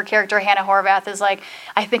pilot, her character Hannah Horvath is like,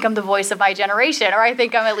 I think I'm the voice of my generation, or I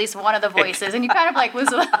think I'm at least one of the voices. And you kind of like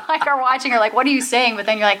lose, like are watching her like, what are you saying? But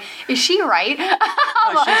then you're like, is she right?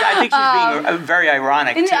 I think she's being very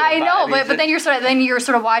ironic too. I know, but then you're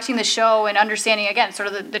sort of watching the show and understanding again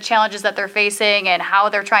sort of the challenges that they're facing and how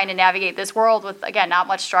they're trying to navigate this world with again not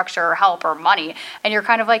much structure or help or money. And you're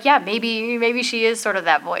kind of like, yeah, maybe she is sort of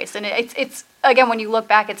that voice. And it's again, when you look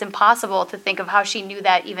back, it's impossible to think of how she knew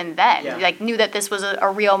that even then. Yeah. Like knew that this was a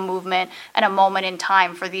real movement and a moment in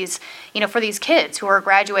time for these, for these kids who are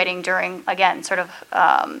graduating during, again, sort of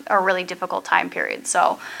a really difficult time period.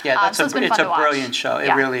 So yeah, so it's been it's fun a to watch. brilliant show. It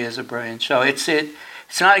Yeah. really is a brilliant show. It's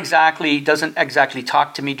not doesn't exactly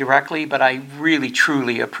talk to me directly, but I really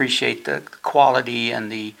truly appreciate the quality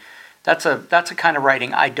and that's a kind of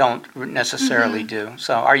writing I don't necessarily do.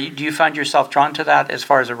 So do you find yourself drawn to that as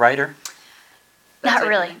far as a writer? Not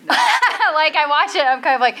really. Like I watch it, I'm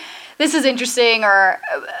kind of like, this is interesting, or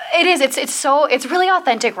it is. It's really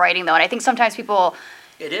authentic writing though, and I think sometimes people,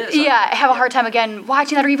 It is. have a hard time again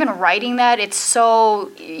watching that or even writing that. It's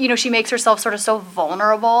so, she makes herself sort of so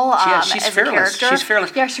vulnerable She's as fearless. a character. She's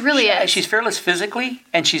fearless. Yeah, she really is. She's fearless physically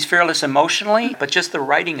and she's fearless emotionally, but just the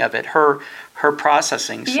writing of it, her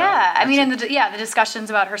processing. So yeah, I mean, that's and the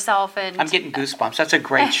discussions about herself and I'm getting goosebumps. That's a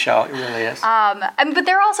great show. It really is. but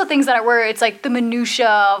there are also things where it's like the minutia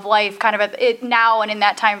of life, kind of at it now and in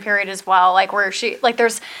that time period as well. Like where there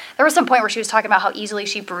was some point where she was talking about how easily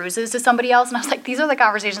she bruises to somebody else, and I was like, these are the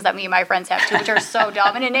conversations that me and my friends have too, which are so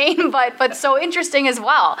dumb and inane, but so interesting as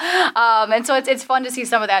well. And so it's fun to see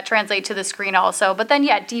some of that translate to the screen also. But then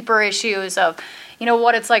deeper issues of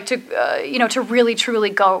what it's like to to really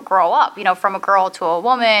truly grow up, from a girl to a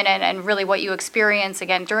woman, and really what you experience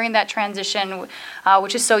again during that transition,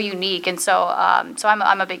 which is so unique. And so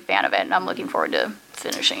I'm a big fan of it, and I'm looking forward to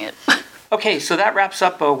finishing it. Okay, so that wraps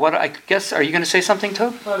up what I guess, are you going to say something,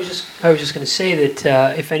 Tobe? I was just going to say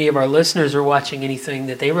that if any of our listeners are watching anything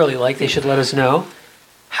that they really like, they should let us know.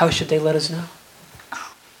 How should they let us know?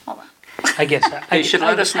 Hold on. I guess They should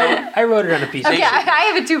let us know. I wrote it on a piece of Okay, I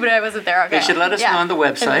have it too, but I wasn't there. Okay. They should let us know on the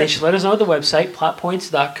website. They should let us know on the website,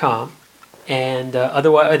 plotpoints.com. And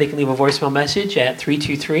otherwise, they can leave a voicemail message at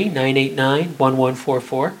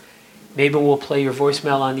 323-989-1144. Maybe we'll play your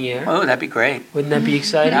voicemail on the air. Oh, that'd be great. Wouldn't that be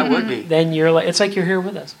exciting? That would be. Then it's like you're here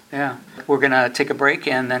with us. Yeah. We're going to take a break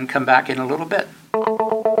and then come back in a little bit.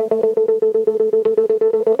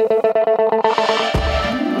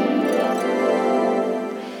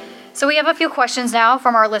 So we have a few questions now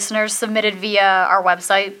from our listeners submitted via our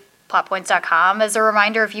website, plotpoints.com. As a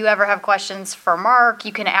reminder, if you ever have questions for Mark,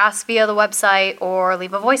 you can ask via the website or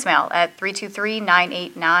leave a voicemail at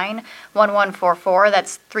 323-989-1144.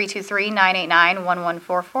 That's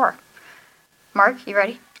 323-989-1144. Mark, you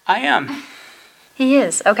ready? I am. He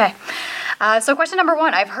is. Okay. So question number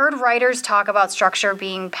 1. I've heard writers talk about structure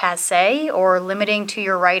being passé or limiting to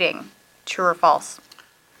your writing. True or false?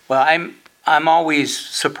 Well, I'm always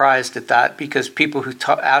surprised at that because people who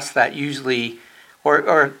ask that usually,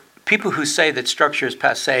 or people who say that structure is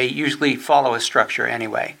passé usually follow a structure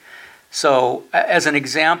anyway. So as an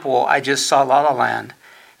example, I just saw La La Land,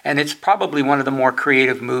 and it's probably one of the more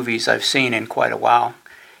creative movies I've seen in quite a while.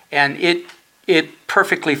 And it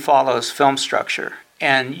perfectly follows film structure.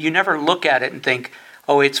 And you never look at it and think,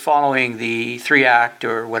 oh, it's following the 3-act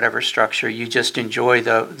or whatever structure. You just enjoy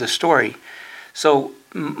the story. So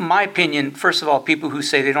my opinion, first of all, people who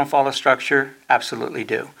say they don't follow structure absolutely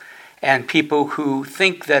do. And people who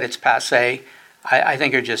think that it's passé, I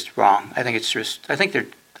think are just wrong. I think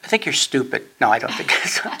you're stupid. No, I don't think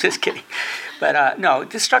so. I'm just kidding. But no,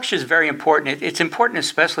 the structure is very important. It's important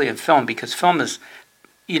especially in film because film is,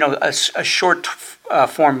 a short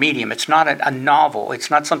form medium. It's not a novel. It's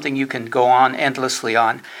not something you can go on endlessly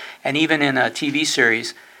on. And even in a TV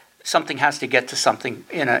series, something has to get to something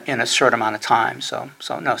in a short amount of time. So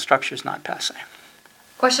no, structure is not passé.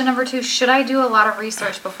 Question number 2, should I do a lot of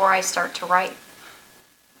research before I start to write?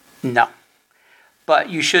 No.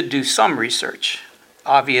 But you should do some research.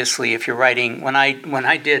 Obviously, if you're writing, when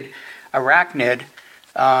I did Arachnid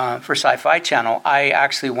for Sci-Fi Channel, I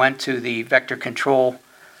actually went to the vector control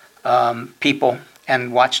people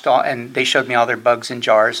and watched and they showed me all their bugs in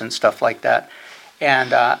jars and stuff like that.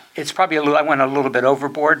 And it's probably I went a little bit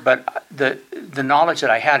overboard, but the knowledge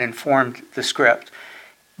that I had informed the script.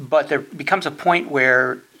 But there becomes a point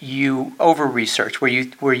where you over-research,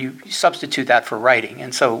 where you substitute that for writing.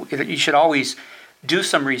 And so you should always do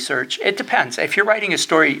some research. It depends. If you're writing a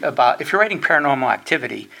story if you're writing paranormal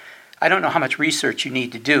activity, I don't know how much research you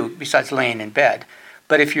need to do besides laying in bed.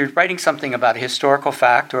 But if you're writing something about a historical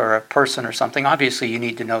fact or a person or something, obviously you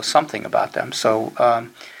need to know something about them.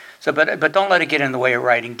 But don't let it get in the way of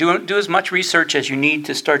writing. Do as much research as you need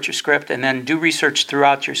to start your script, and then do research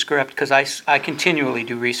throughout your script, because I continually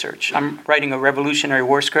do research. I'm writing a Revolutionary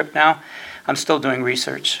War script now. I'm still doing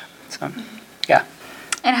research. So, yeah.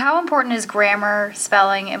 And how important is grammar,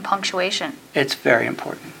 spelling, and punctuation? It's very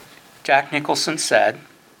important. Jack Nicholson said,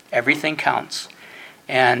 everything counts.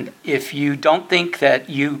 And if you don't think that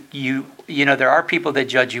you know, there are people that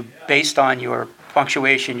judge you based on your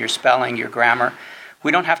punctuation, your spelling, your grammar.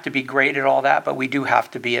 We don't have to be great at all that, but we do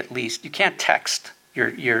have to be at least. You can't text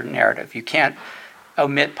your narrative. You can't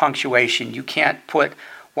omit punctuation. You can't put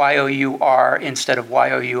Y-O-U-R instead of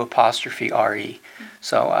Y-O-U''re.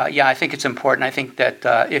 So, I think it's important. I think that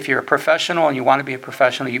if you're a professional and you want to be a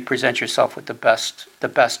professional, you present yourself with the best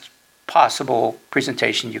possible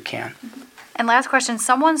presentation you can. And last question,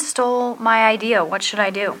 someone stole my idea. What should I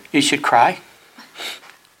do? You should cry.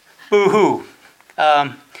 Boo-hoo.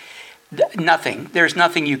 Nothing. There's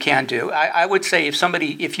nothing you can do. I would say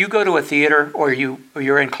if you go to a theater or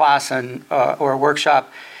you're in class or a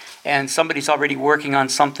workshop and somebody's already working on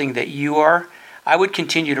something that you are, I would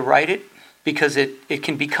continue to write it, because it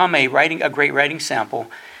can become a great writing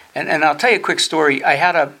sample. And I'll tell you a quick story. I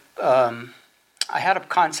had a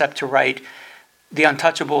concept to write The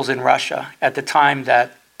Untouchables in Russia at the time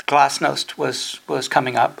that Glasnost was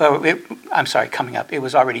coming up. Coming up. It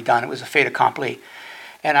was already done. It was a fait accompli.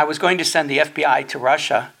 And I was going to send the FBI to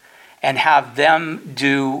Russia and have them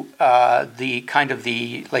do help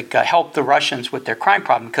the Russians with their crime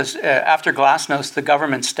problem. Because after Glasnost, the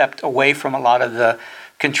government stepped away from a lot of the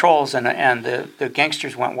controls, and the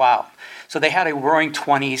gangsters went wild. So they had a Roaring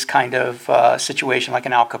 '20s kind of situation, like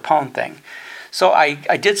an Al Capone thing. So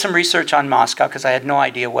I did some research on Moscow, because I had no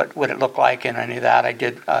idea what it looked like and any of that. I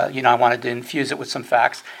did, I wanted to infuse it with some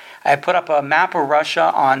facts. I put up a map of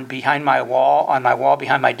Russia on my wall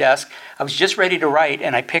behind my desk. I was just ready to write,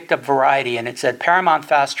 and I picked up Variety, and it said Paramount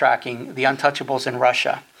fast tracking The Untouchables in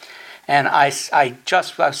Russia. And I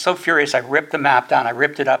was so furious, I ripped the map down, I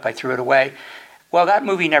ripped it up, I threw it away. Well, that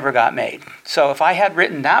movie never got made. So if I had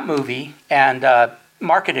written that movie and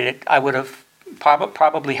marketed it, I would have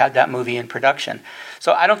probably had that movie in production.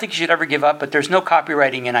 So I don't think you should ever give up, but there's no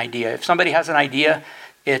copywriting an idea. If somebody has an idea,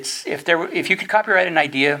 if you could copyright an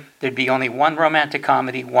idea, there'd be only one romantic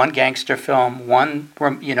comedy, one gangster film,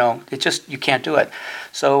 you can't do it.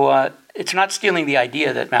 So it's not stealing the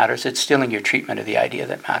idea that matters, it's stealing your treatment of the idea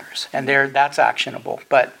that matters. And that's actionable,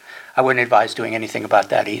 but I wouldn't advise doing anything about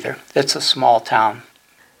that either. It's a small town.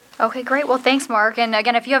 Okay, great. Well, thanks, Mark. And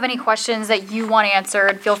again, if you have any questions that you want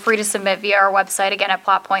answered, feel free to submit via our website, again, at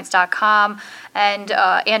plotpoints.com,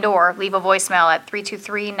 and or leave a voicemail at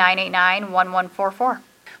 323-989-1144.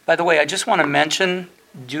 By the way, I just want to mention,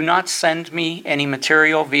 do not send me any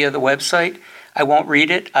material via the website. I won't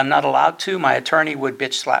read it. I'm not allowed to. My attorney would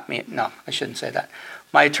bitch slap me. No, I shouldn't say that.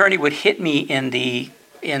 My attorney would hit me in the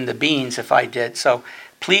beans if I did. So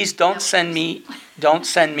please don't send me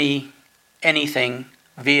anything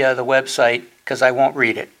via the website, because I won't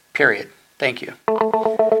read it, period. Thank you.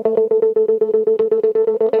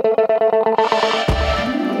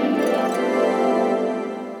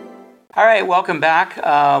 All right, welcome back.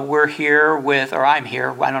 I'm here.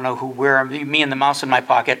 I don't know who me and the mouse in my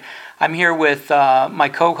pocket. I'm here with my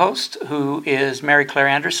co-host, who is Mary Claire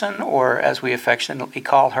Anderson, or as we affectionately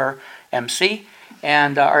call her, MC.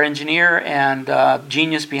 And our engineer and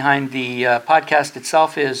genius behind the podcast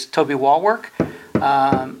itself is Toby Walwork,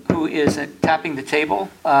 who is tapping the table,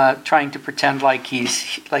 trying to pretend like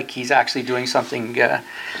he's actually doing something.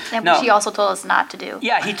 Which he also told us not to do.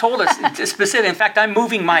 Yeah, he told us specific. In fact, I'm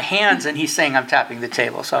moving my hands, and he's saying I'm tapping the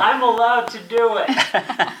table. So I'm allowed to do it.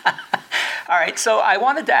 All right. So I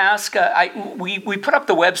wanted to ask. We put up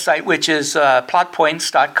the website, which is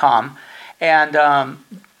plotpoints.com, and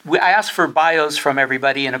I asked for bios from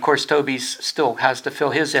everybody, and of course Toby's still has to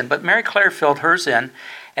fill his in, but Mary Claire filled hers in.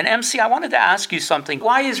 And MC, I wanted to ask you something.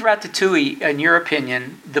 Why is Ratatouille, in your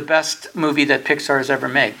opinion, the best movie that Pixar has ever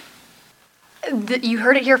made? You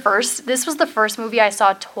heard it here first. This was the first movie I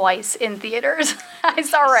saw twice in theaters. I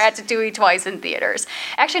saw Ratatouille twice in theaters.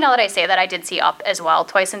 Actually, now that I say that, I did see Up as well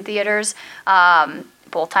twice in theaters,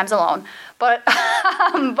 both times alone. But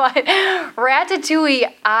Ratatouille,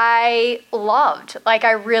 I loved. Like,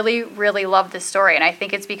 I really, really loved this story. And I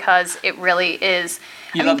think it's because it really is.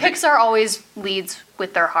 Pixar always leads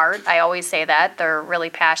with their heart. I always say that. They're really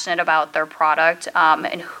passionate about their product and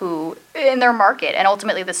in their market, and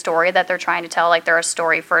ultimately the story that they're trying to tell. Like, they're a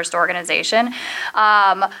story-first organization.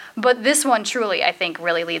 But this one truly, I think,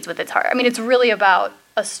 really leads with its heart. I mean, it's really about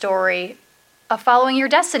a story following your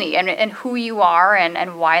destiny and who you are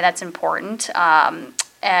and why that's important.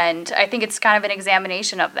 And I think it's kind of an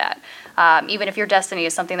examination of that. Even if your destiny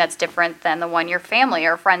is something that's different than the one your family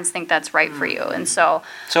or friends think that's right for you. And so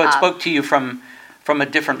it spoke to you from a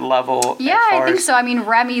different level. Yeah, I think so. I mean,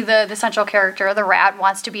 Remy, the central character, the rat,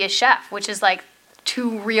 wants to be a chef, which is like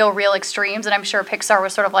two real extremes. And I'm sure Pixar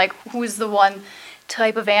was sort of like, who's the one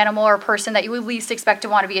type of animal or person that you would least expect to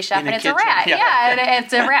want to be a chef, and it's kitchen. A rat. Yeah, and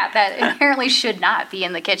it's a rat that inherently should not be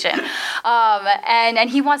in the kitchen. And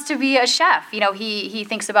he wants to be a chef. You know, he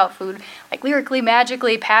thinks about food like lyrically,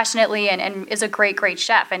 magically, passionately, and is a great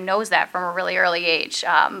chef and knows that from a really early age.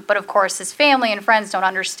 But of course, his family and friends don't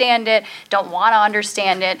understand it, don't want to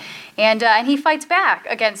understand it, and he fights back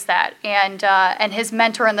against that. And his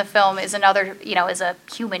mentor in the film is another, is a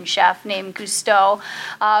human chef named Gusteau,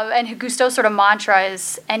 and Gusteau's sort of mantra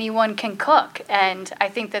is anyone can cook, and I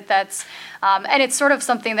think that's and it's sort of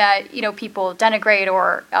something that people denigrate,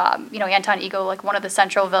 or Anton Ego, like one of the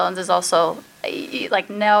central villains, is also like,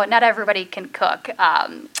 no, not everybody can cook.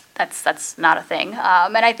 That's not a thing,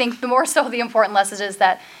 and I think the more so the important message is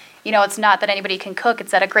that it's not that anybody can cook,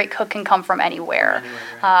 it's that a great cook can come from anywhere,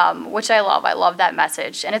 right. Which I love that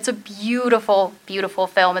message, and it's a beautiful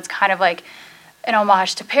film. It's kind of like an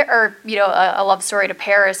homage to a love story to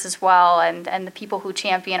Paris as well, and the people who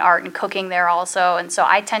champion art and cooking there also. And so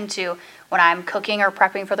I tend to, when I'm cooking or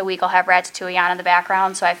prepping for the week, I'll have Ratatouille on in the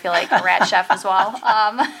background, so I feel like a rat chef as well.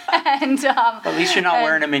 At least you're not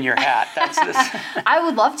wearing them in your hat. That's this. I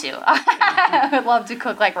would love to. I would love to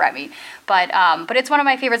cook like Remy, but it's one of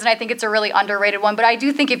my favorites, and I think it's a really underrated one. But I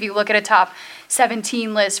do think if you look at a top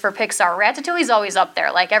 17 list for Pixar, Ratatouille's always up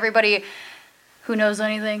there. Like, everybody who knows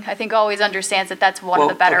anything, I think, always understands that that's one of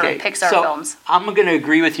the better Pixar films. I'm going to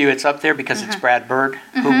agree with you. It's up there because it's Brad Bird,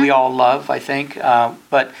 who we all love, I think.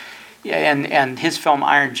 But yeah, and his film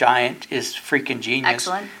Iron Giant is freaking genius.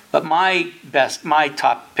 Excellent. But my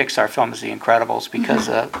top Pixar film is The Incredibles because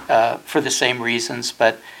for the same reasons.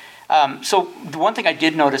 But so the one thing I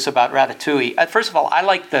did notice about Ratatouille, first of all, I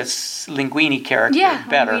like the Linguini character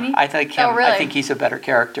better. Linguini? I think him. Oh, really? I think he's a better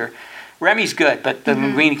character. Remy's good, but the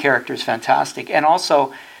Linguini character is fantastic. And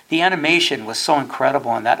also, the animation was so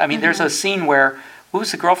incredible in that. I mean, there's a scene where, what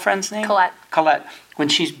was the girlfriend's name? Colette. When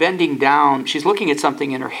she's bending down, she's looking at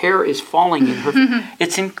something, and her hair is falling in her.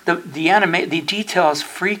 It's in the detail is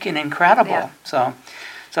freaking incredible. Yeah. So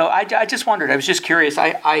I just wondered. I was just curious.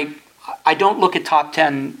 I don't look at top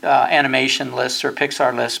 10 animation lists or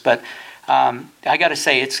Pixar lists, but I got to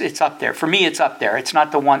say, it's up there. For me, it's up there. It's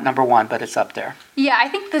not the number one, but it's up there. Yeah, I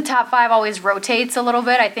think the top 5 always rotates a little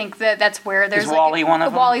bit. I think that's where there's Is WALL-E one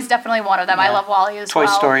of them? WALL-E's definitely one of them. Yeah. I love WALL-E as well.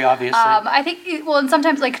 Toy Story, obviously. I think, and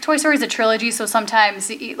sometimes, like, Toy Story is a trilogy, so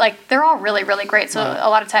sometimes, like, they're all really great. So a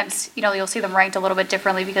lot of times, you'll see them ranked a little bit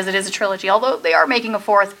differently because it is a trilogy, although they are making a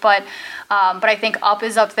fourth. But I think Up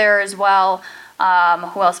is up there as well.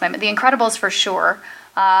 Who else am I? The Incredibles for sure.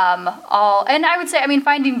 And I would say,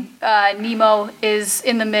 Finding Nemo is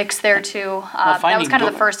in the mix there too. That was kind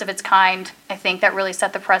of the first of its kind, I think, that really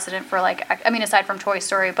set the precedent for, aside from Toy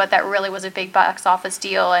Story, but that really was a big box office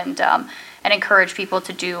deal and encouraged people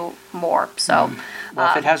to do more. So,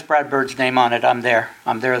 if it has Brad Bird's name on it, I'm there.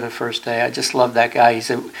 I'm there the first day. I just love that guy.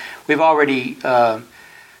 We've already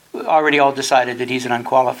all decided that he's an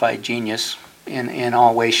unqualified genius in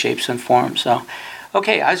all ways, shapes, and forms. So.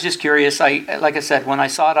 Okay, I was just curious. Like I said, when I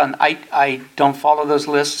saw it I don't follow those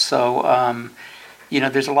lists, so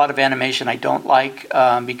there's a lot of animation I don't like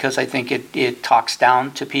because I think it talks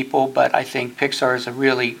down to people. But I think Pixar is a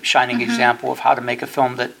really shining example of how to make a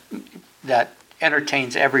film that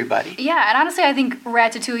entertains everybody. Yeah, and honestly, I think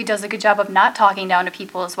Ratatouille does a good job of not talking down to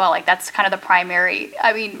people as well. Like, that's kind of the primary,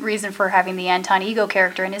 reason for having the Anton Ego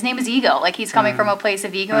character, and his name is Ego. Like, he's coming from a place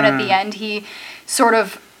of ego, and at the end, he sort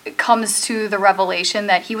of comes to the revelation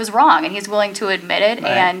that he was wrong, and he's willing to admit it.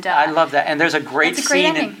 Right. And I love that. And there's a great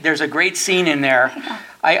scene. There's a great scene in there.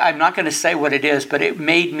 I'm not going to say what it is, but it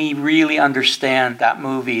made me really understand that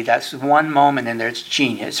movie. That's one moment in there. It's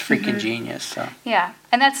genius, freaking genius. So. Yeah,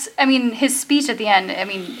 and that's, his speech at the end.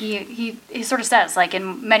 He sort of says, like,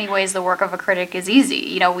 in many ways, the work of a critic is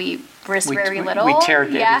easy. We risk very little. We tear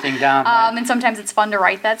everything down. Right? And sometimes it's fun to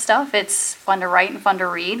write that stuff. It's fun to write and fun to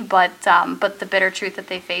read. But the bitter truth that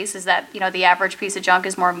they face is that the average piece of junk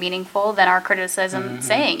is more meaningful than our criticism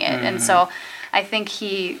saying it. And so I think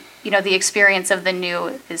the experience of the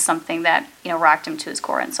new is something that, rocked him to his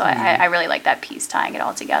core. And so I really like that piece, tying it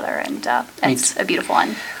all together. And it's a beautiful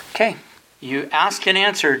one. Okay. You asked and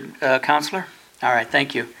answered, Counselor. All right.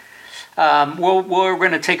 Thank you. We're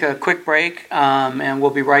going to take a quick break, and we'll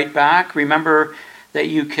be right back. Remember that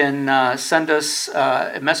you can send us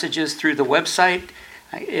messages through the website.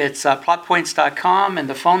 It's plotpoints.com, and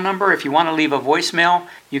the phone number, if you want to leave a voicemail,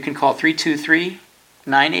 you can call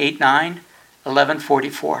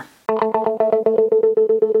 323-989-1144.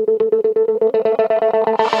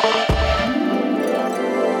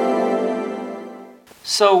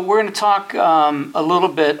 So we're going to talk a little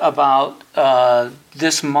bit about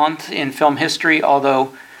this month in film history,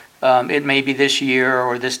 although it may be this year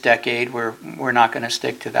or this decade. We're not going to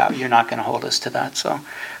stick to that. You're not going to hold us to that. So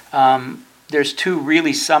there's two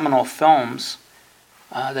really seminal films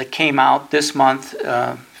that came out this month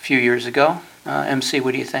a few years ago. MC,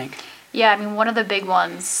 what do you think? Yeah, I mean, one of the big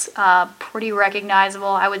ones, pretty recognizable.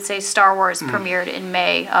 I would say Star Wars premiered in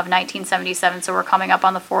May of 1977, so we're coming up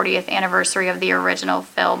on the 40th anniversary of the original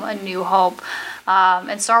film, A New Hope.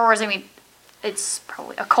 And Star Wars, I mean, it's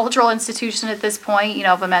probably a cultural institution at this point, you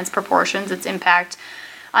know, of immense proportions. Its impact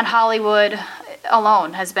on Hollywood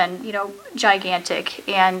alone has been, you know, gigantic.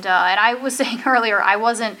 And I was saying earlier, I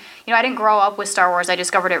didn't grow up with Star Wars. I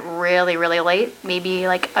discovered it really, really late. Maybe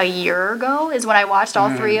like a year ago is when I watched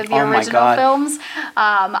all three of the original films.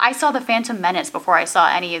 I saw The Phantom Menace before I saw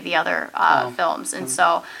any of the other films. And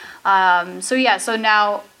so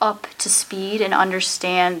now up to speed and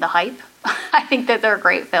understand the hype. I think that they're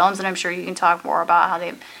great films, and I'm sure you can talk more about how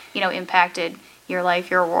they've, you know, impacted your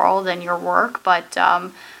life, your world, and your work. But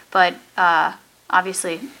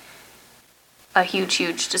obviously, a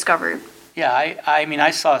huge discovery. Yeah, I mean,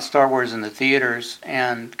 I saw Star Wars in the theaters,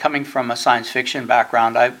 and coming from a science fiction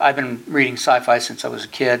background, I've been reading sci-fi since I was a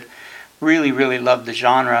kid. Really, really loved the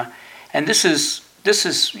genre, and this is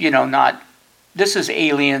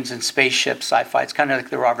aliens and spaceship sci-fi. It's kind of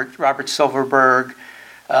like the Robert Silverberg,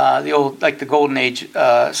 the old, like the Golden Age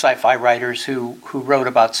sci-fi writers who wrote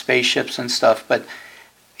about spaceships and stuff. But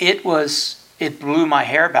it blew my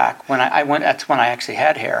hair back when I went. That's when I actually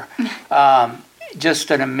had hair.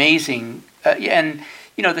 Just an amazing, and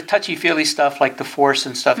you know, the touchy-feely stuff like the Force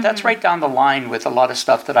and stuff. That's right down the line with a lot of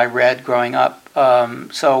stuff that I read growing up. I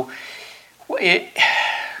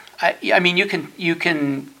mean, you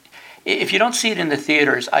can. If you don't see it in the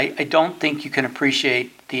theaters, I don't think you can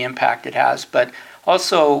appreciate the impact it has. But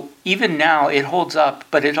also, even now, it holds up.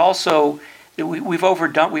 But it also, we've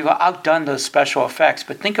outdone those special effects.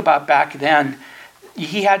 But think about back then,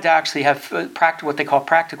 he had to actually have what they call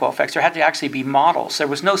practical effects. There had to actually be models. There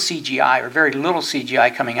was no CGI or very little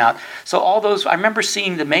CGI coming out. So all those, I remember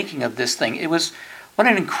seeing the making of this thing. It was, what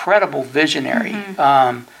an incredible visionary.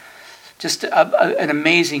 Just an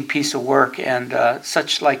amazing piece of work, and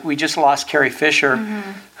we just lost Carrie Fisher,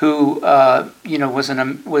 who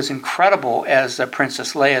was incredible as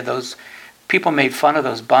Princess Leia. Those people made fun of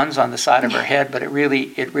those buns on the side of her head, but it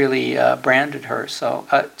really branded her. So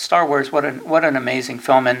Star Wars, what an amazing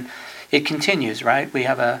film, and it continues, right?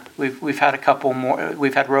 We've had a couple more.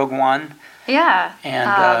 We've had Rogue One. Yeah,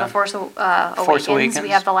 and The Force Awakens. We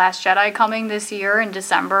have The Last Jedi coming this year in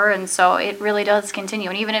December, and so it really does continue.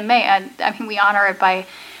 And even in May, I mean, we honor it by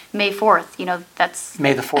May 4th. You know, that's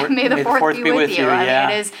May the 4th. May the 4th be with you. Yeah.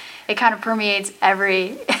 I mean, it kind of permeates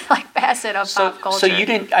every facet of pop culture. So you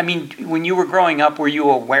didn't. I mean, when you were growing up, were you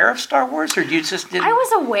aware of Star Wars, or you just didn't? I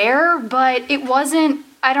was aware, but it wasn't.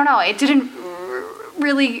 I don't know. It didn't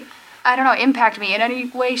really. I don't know, impact me in any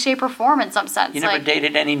way, shape, or form in some sense. You never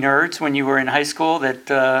dated any nerds when you were in high school that...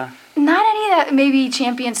 Not any that maybe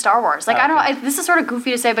champion Star Wars. Like, okay. I don't know, this is sort of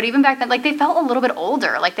goofy to say, but even back then, like, they felt a little bit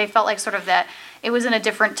older. Like, they felt like sort of that it was in a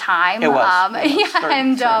different time. It was.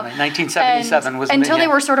 Certainly. 1977 was... Until they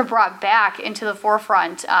were sort of brought back into the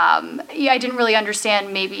forefront, I didn't really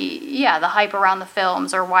understand maybe, the hype around the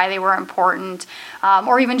films or why they were important,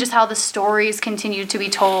 or even just how the stories continued to be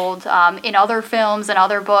told in other films and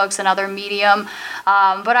other books and other medium.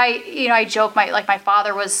 But I joke, my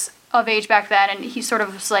father was of age back then, and he sort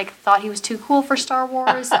of was like thought he was too cool for Star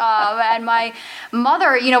Wars, and my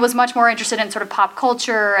mother, was much more interested in sort of pop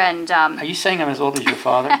culture and. Are you saying I'm as old as your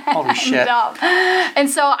father? Holy shit! No. And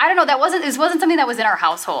so I don't know. This wasn't something that was in our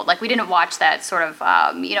household. Like we didn't watch that sort of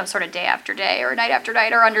sort of day after day or night after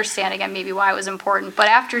night or understand again maybe why it was important. But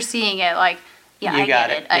after seeing it, I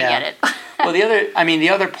get it. Well, the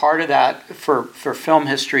other part of that for film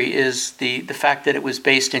history is the fact that it was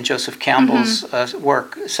based in Joseph Campbell's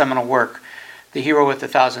seminal work, The Hero with a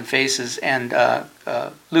Thousand Faces, and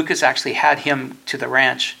Lucas actually had him to the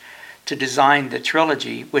ranch to design the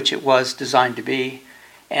trilogy, which it was designed to be.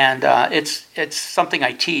 And it's something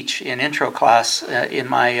I teach in intro class in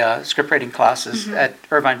my scriptwriting classes at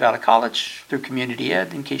Irvine Valley College through Community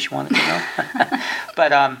Ed, in case you wanted to know.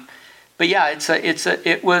 But yeah,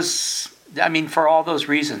 it was I mean, for all those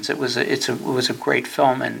reasons, it was a great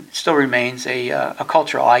film and still remains a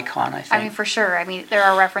cultural icon, I think. I mean, for sure. I mean, there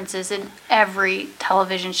are references in every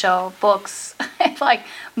television show, books, like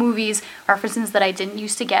movies, references that I didn't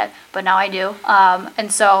used to get, but now I do. And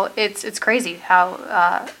so it's crazy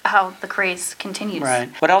how the craze continues. Right.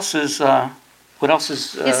 What else is?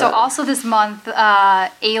 Yeah, so also this month,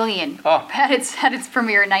 Alien had its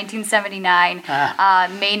premiere in 1979,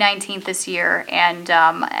 May 19th this year,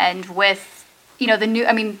 and with the new.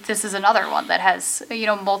 I mean, this is another one that has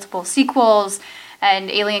multiple sequels, and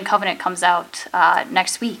Alien Covenant comes out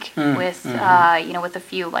next week with with a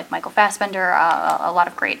few like Michael Fassbender, a lot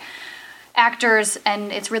of great actors,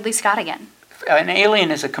 and it's Ridley Scott again. An Alien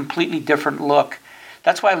is a completely different look.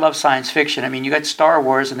 That's why I love science fiction. I mean, you got Star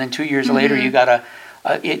Wars, and then 2 years later, you got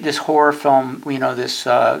this horror film. This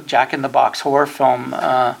Jack in the Box horror film,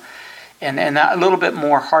 and a little bit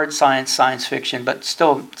more hard science fiction, but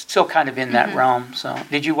still kind of in that realm. So,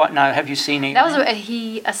 did you now? Have you seen Alien? That was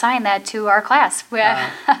he assigned that to our class.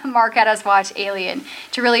 Mark had us watch Alien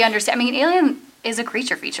to really understand. I mean, Alien is a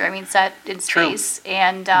creature feature. I mean, set in space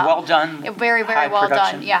and well done. Very well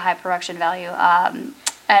done. Yeah, high production value.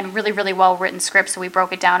 And really, really well written script. So we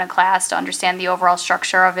broke it down in class to understand the overall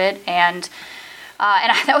structure of it. And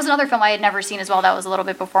that was another film I had never seen as well. That was a little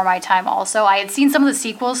bit before my time also. I had seen some of the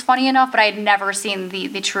sequels, funny enough, but I had never seen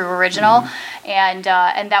the true original. And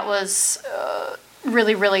that was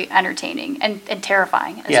really, really entertaining and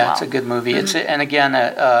terrifying as well. Yeah, it's a good movie. And again,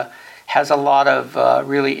 has a lot of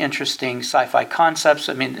really interesting sci-fi concepts.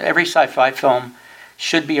 I mean, every sci-fi film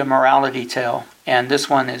should be a morality tale. And this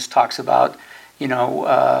one talks about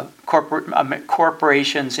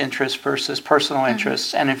corporations' interests versus personal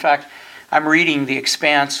interests. And in fact, I'm reading The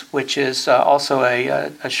Expanse, which is also a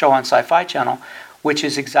show on Sci-Fi Channel, which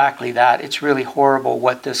is exactly that. It's really horrible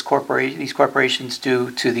what these corporations do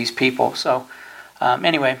to these people. So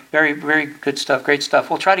anyway, very, very good stuff, great stuff.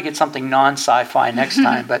 We'll try to get something non-sci-fi next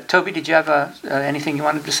time. But Toby, did you have anything you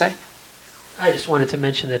wanted to say? I just wanted to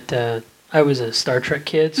mention that I was a Star Trek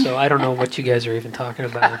kid, so I don't know what you guys are even talking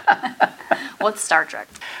about. What's Star Trek?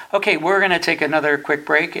 Okay, we're going to take another quick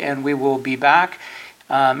break, and we will be back.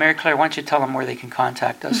 Mary Claire, why don't you tell them where they can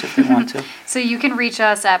contact us if they want to? So you can reach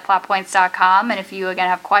us at plotpoints.com, and if you, again,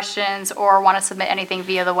 have questions or want to submit anything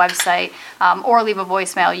via the website or leave a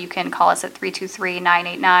voicemail, you can call us at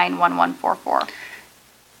 323-989-1144.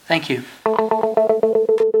 Thank you.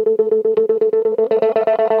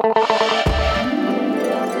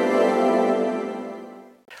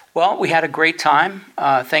 Well, we had a great time.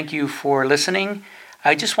 Thank you for listening.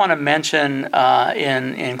 I just want to mention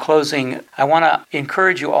in closing, I want to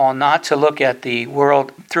encourage you all not to look at the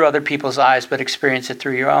world through other people's eyes, but experience it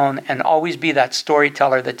through your own, and always be that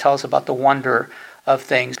storyteller that tells about the wonder of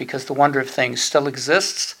things, because the wonder of things still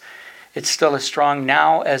exists. It's still as strong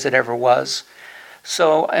now as it ever was.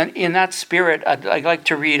 So in that spirit, I'd like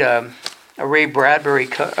to read a Ray Bradbury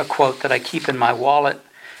quote that I keep in my wallet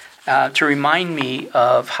to remind me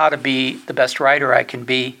of how to be the best writer I can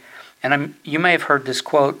be. And you may have heard this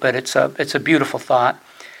quote, but it's a beautiful thought.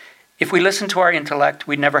 If we listened to our intellect,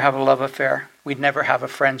 we'd never have a love affair. We'd never have a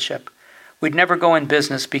friendship. We'd never go in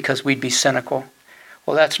business because we'd be cynical.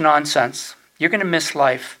 Well, that's nonsense. You're going to miss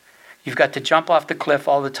life. You've got to jump off the cliff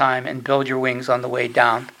all the time and build your wings on the way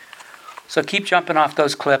down. So keep jumping off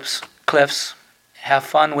those cliffs. Have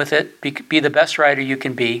fun with it. Be the best writer you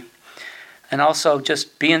can be. And also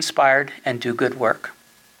just be inspired and do good work.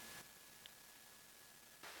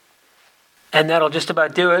 And that'll just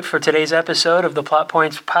about do it for today's episode of the Plot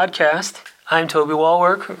Points podcast. I'm Toby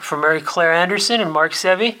Walwork for Mary Claire Anderson and Mark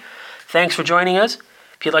Sevi. Thanks for joining us.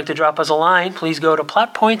 If you'd like to drop us a line, please go to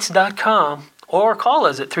plotpoints.com or call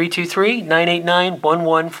us at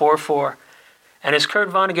 323-989-1144. And as Kurt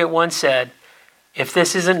Vonnegut once said, if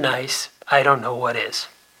this isn't nice, I don't know what is.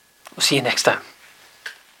 We'll see you next time.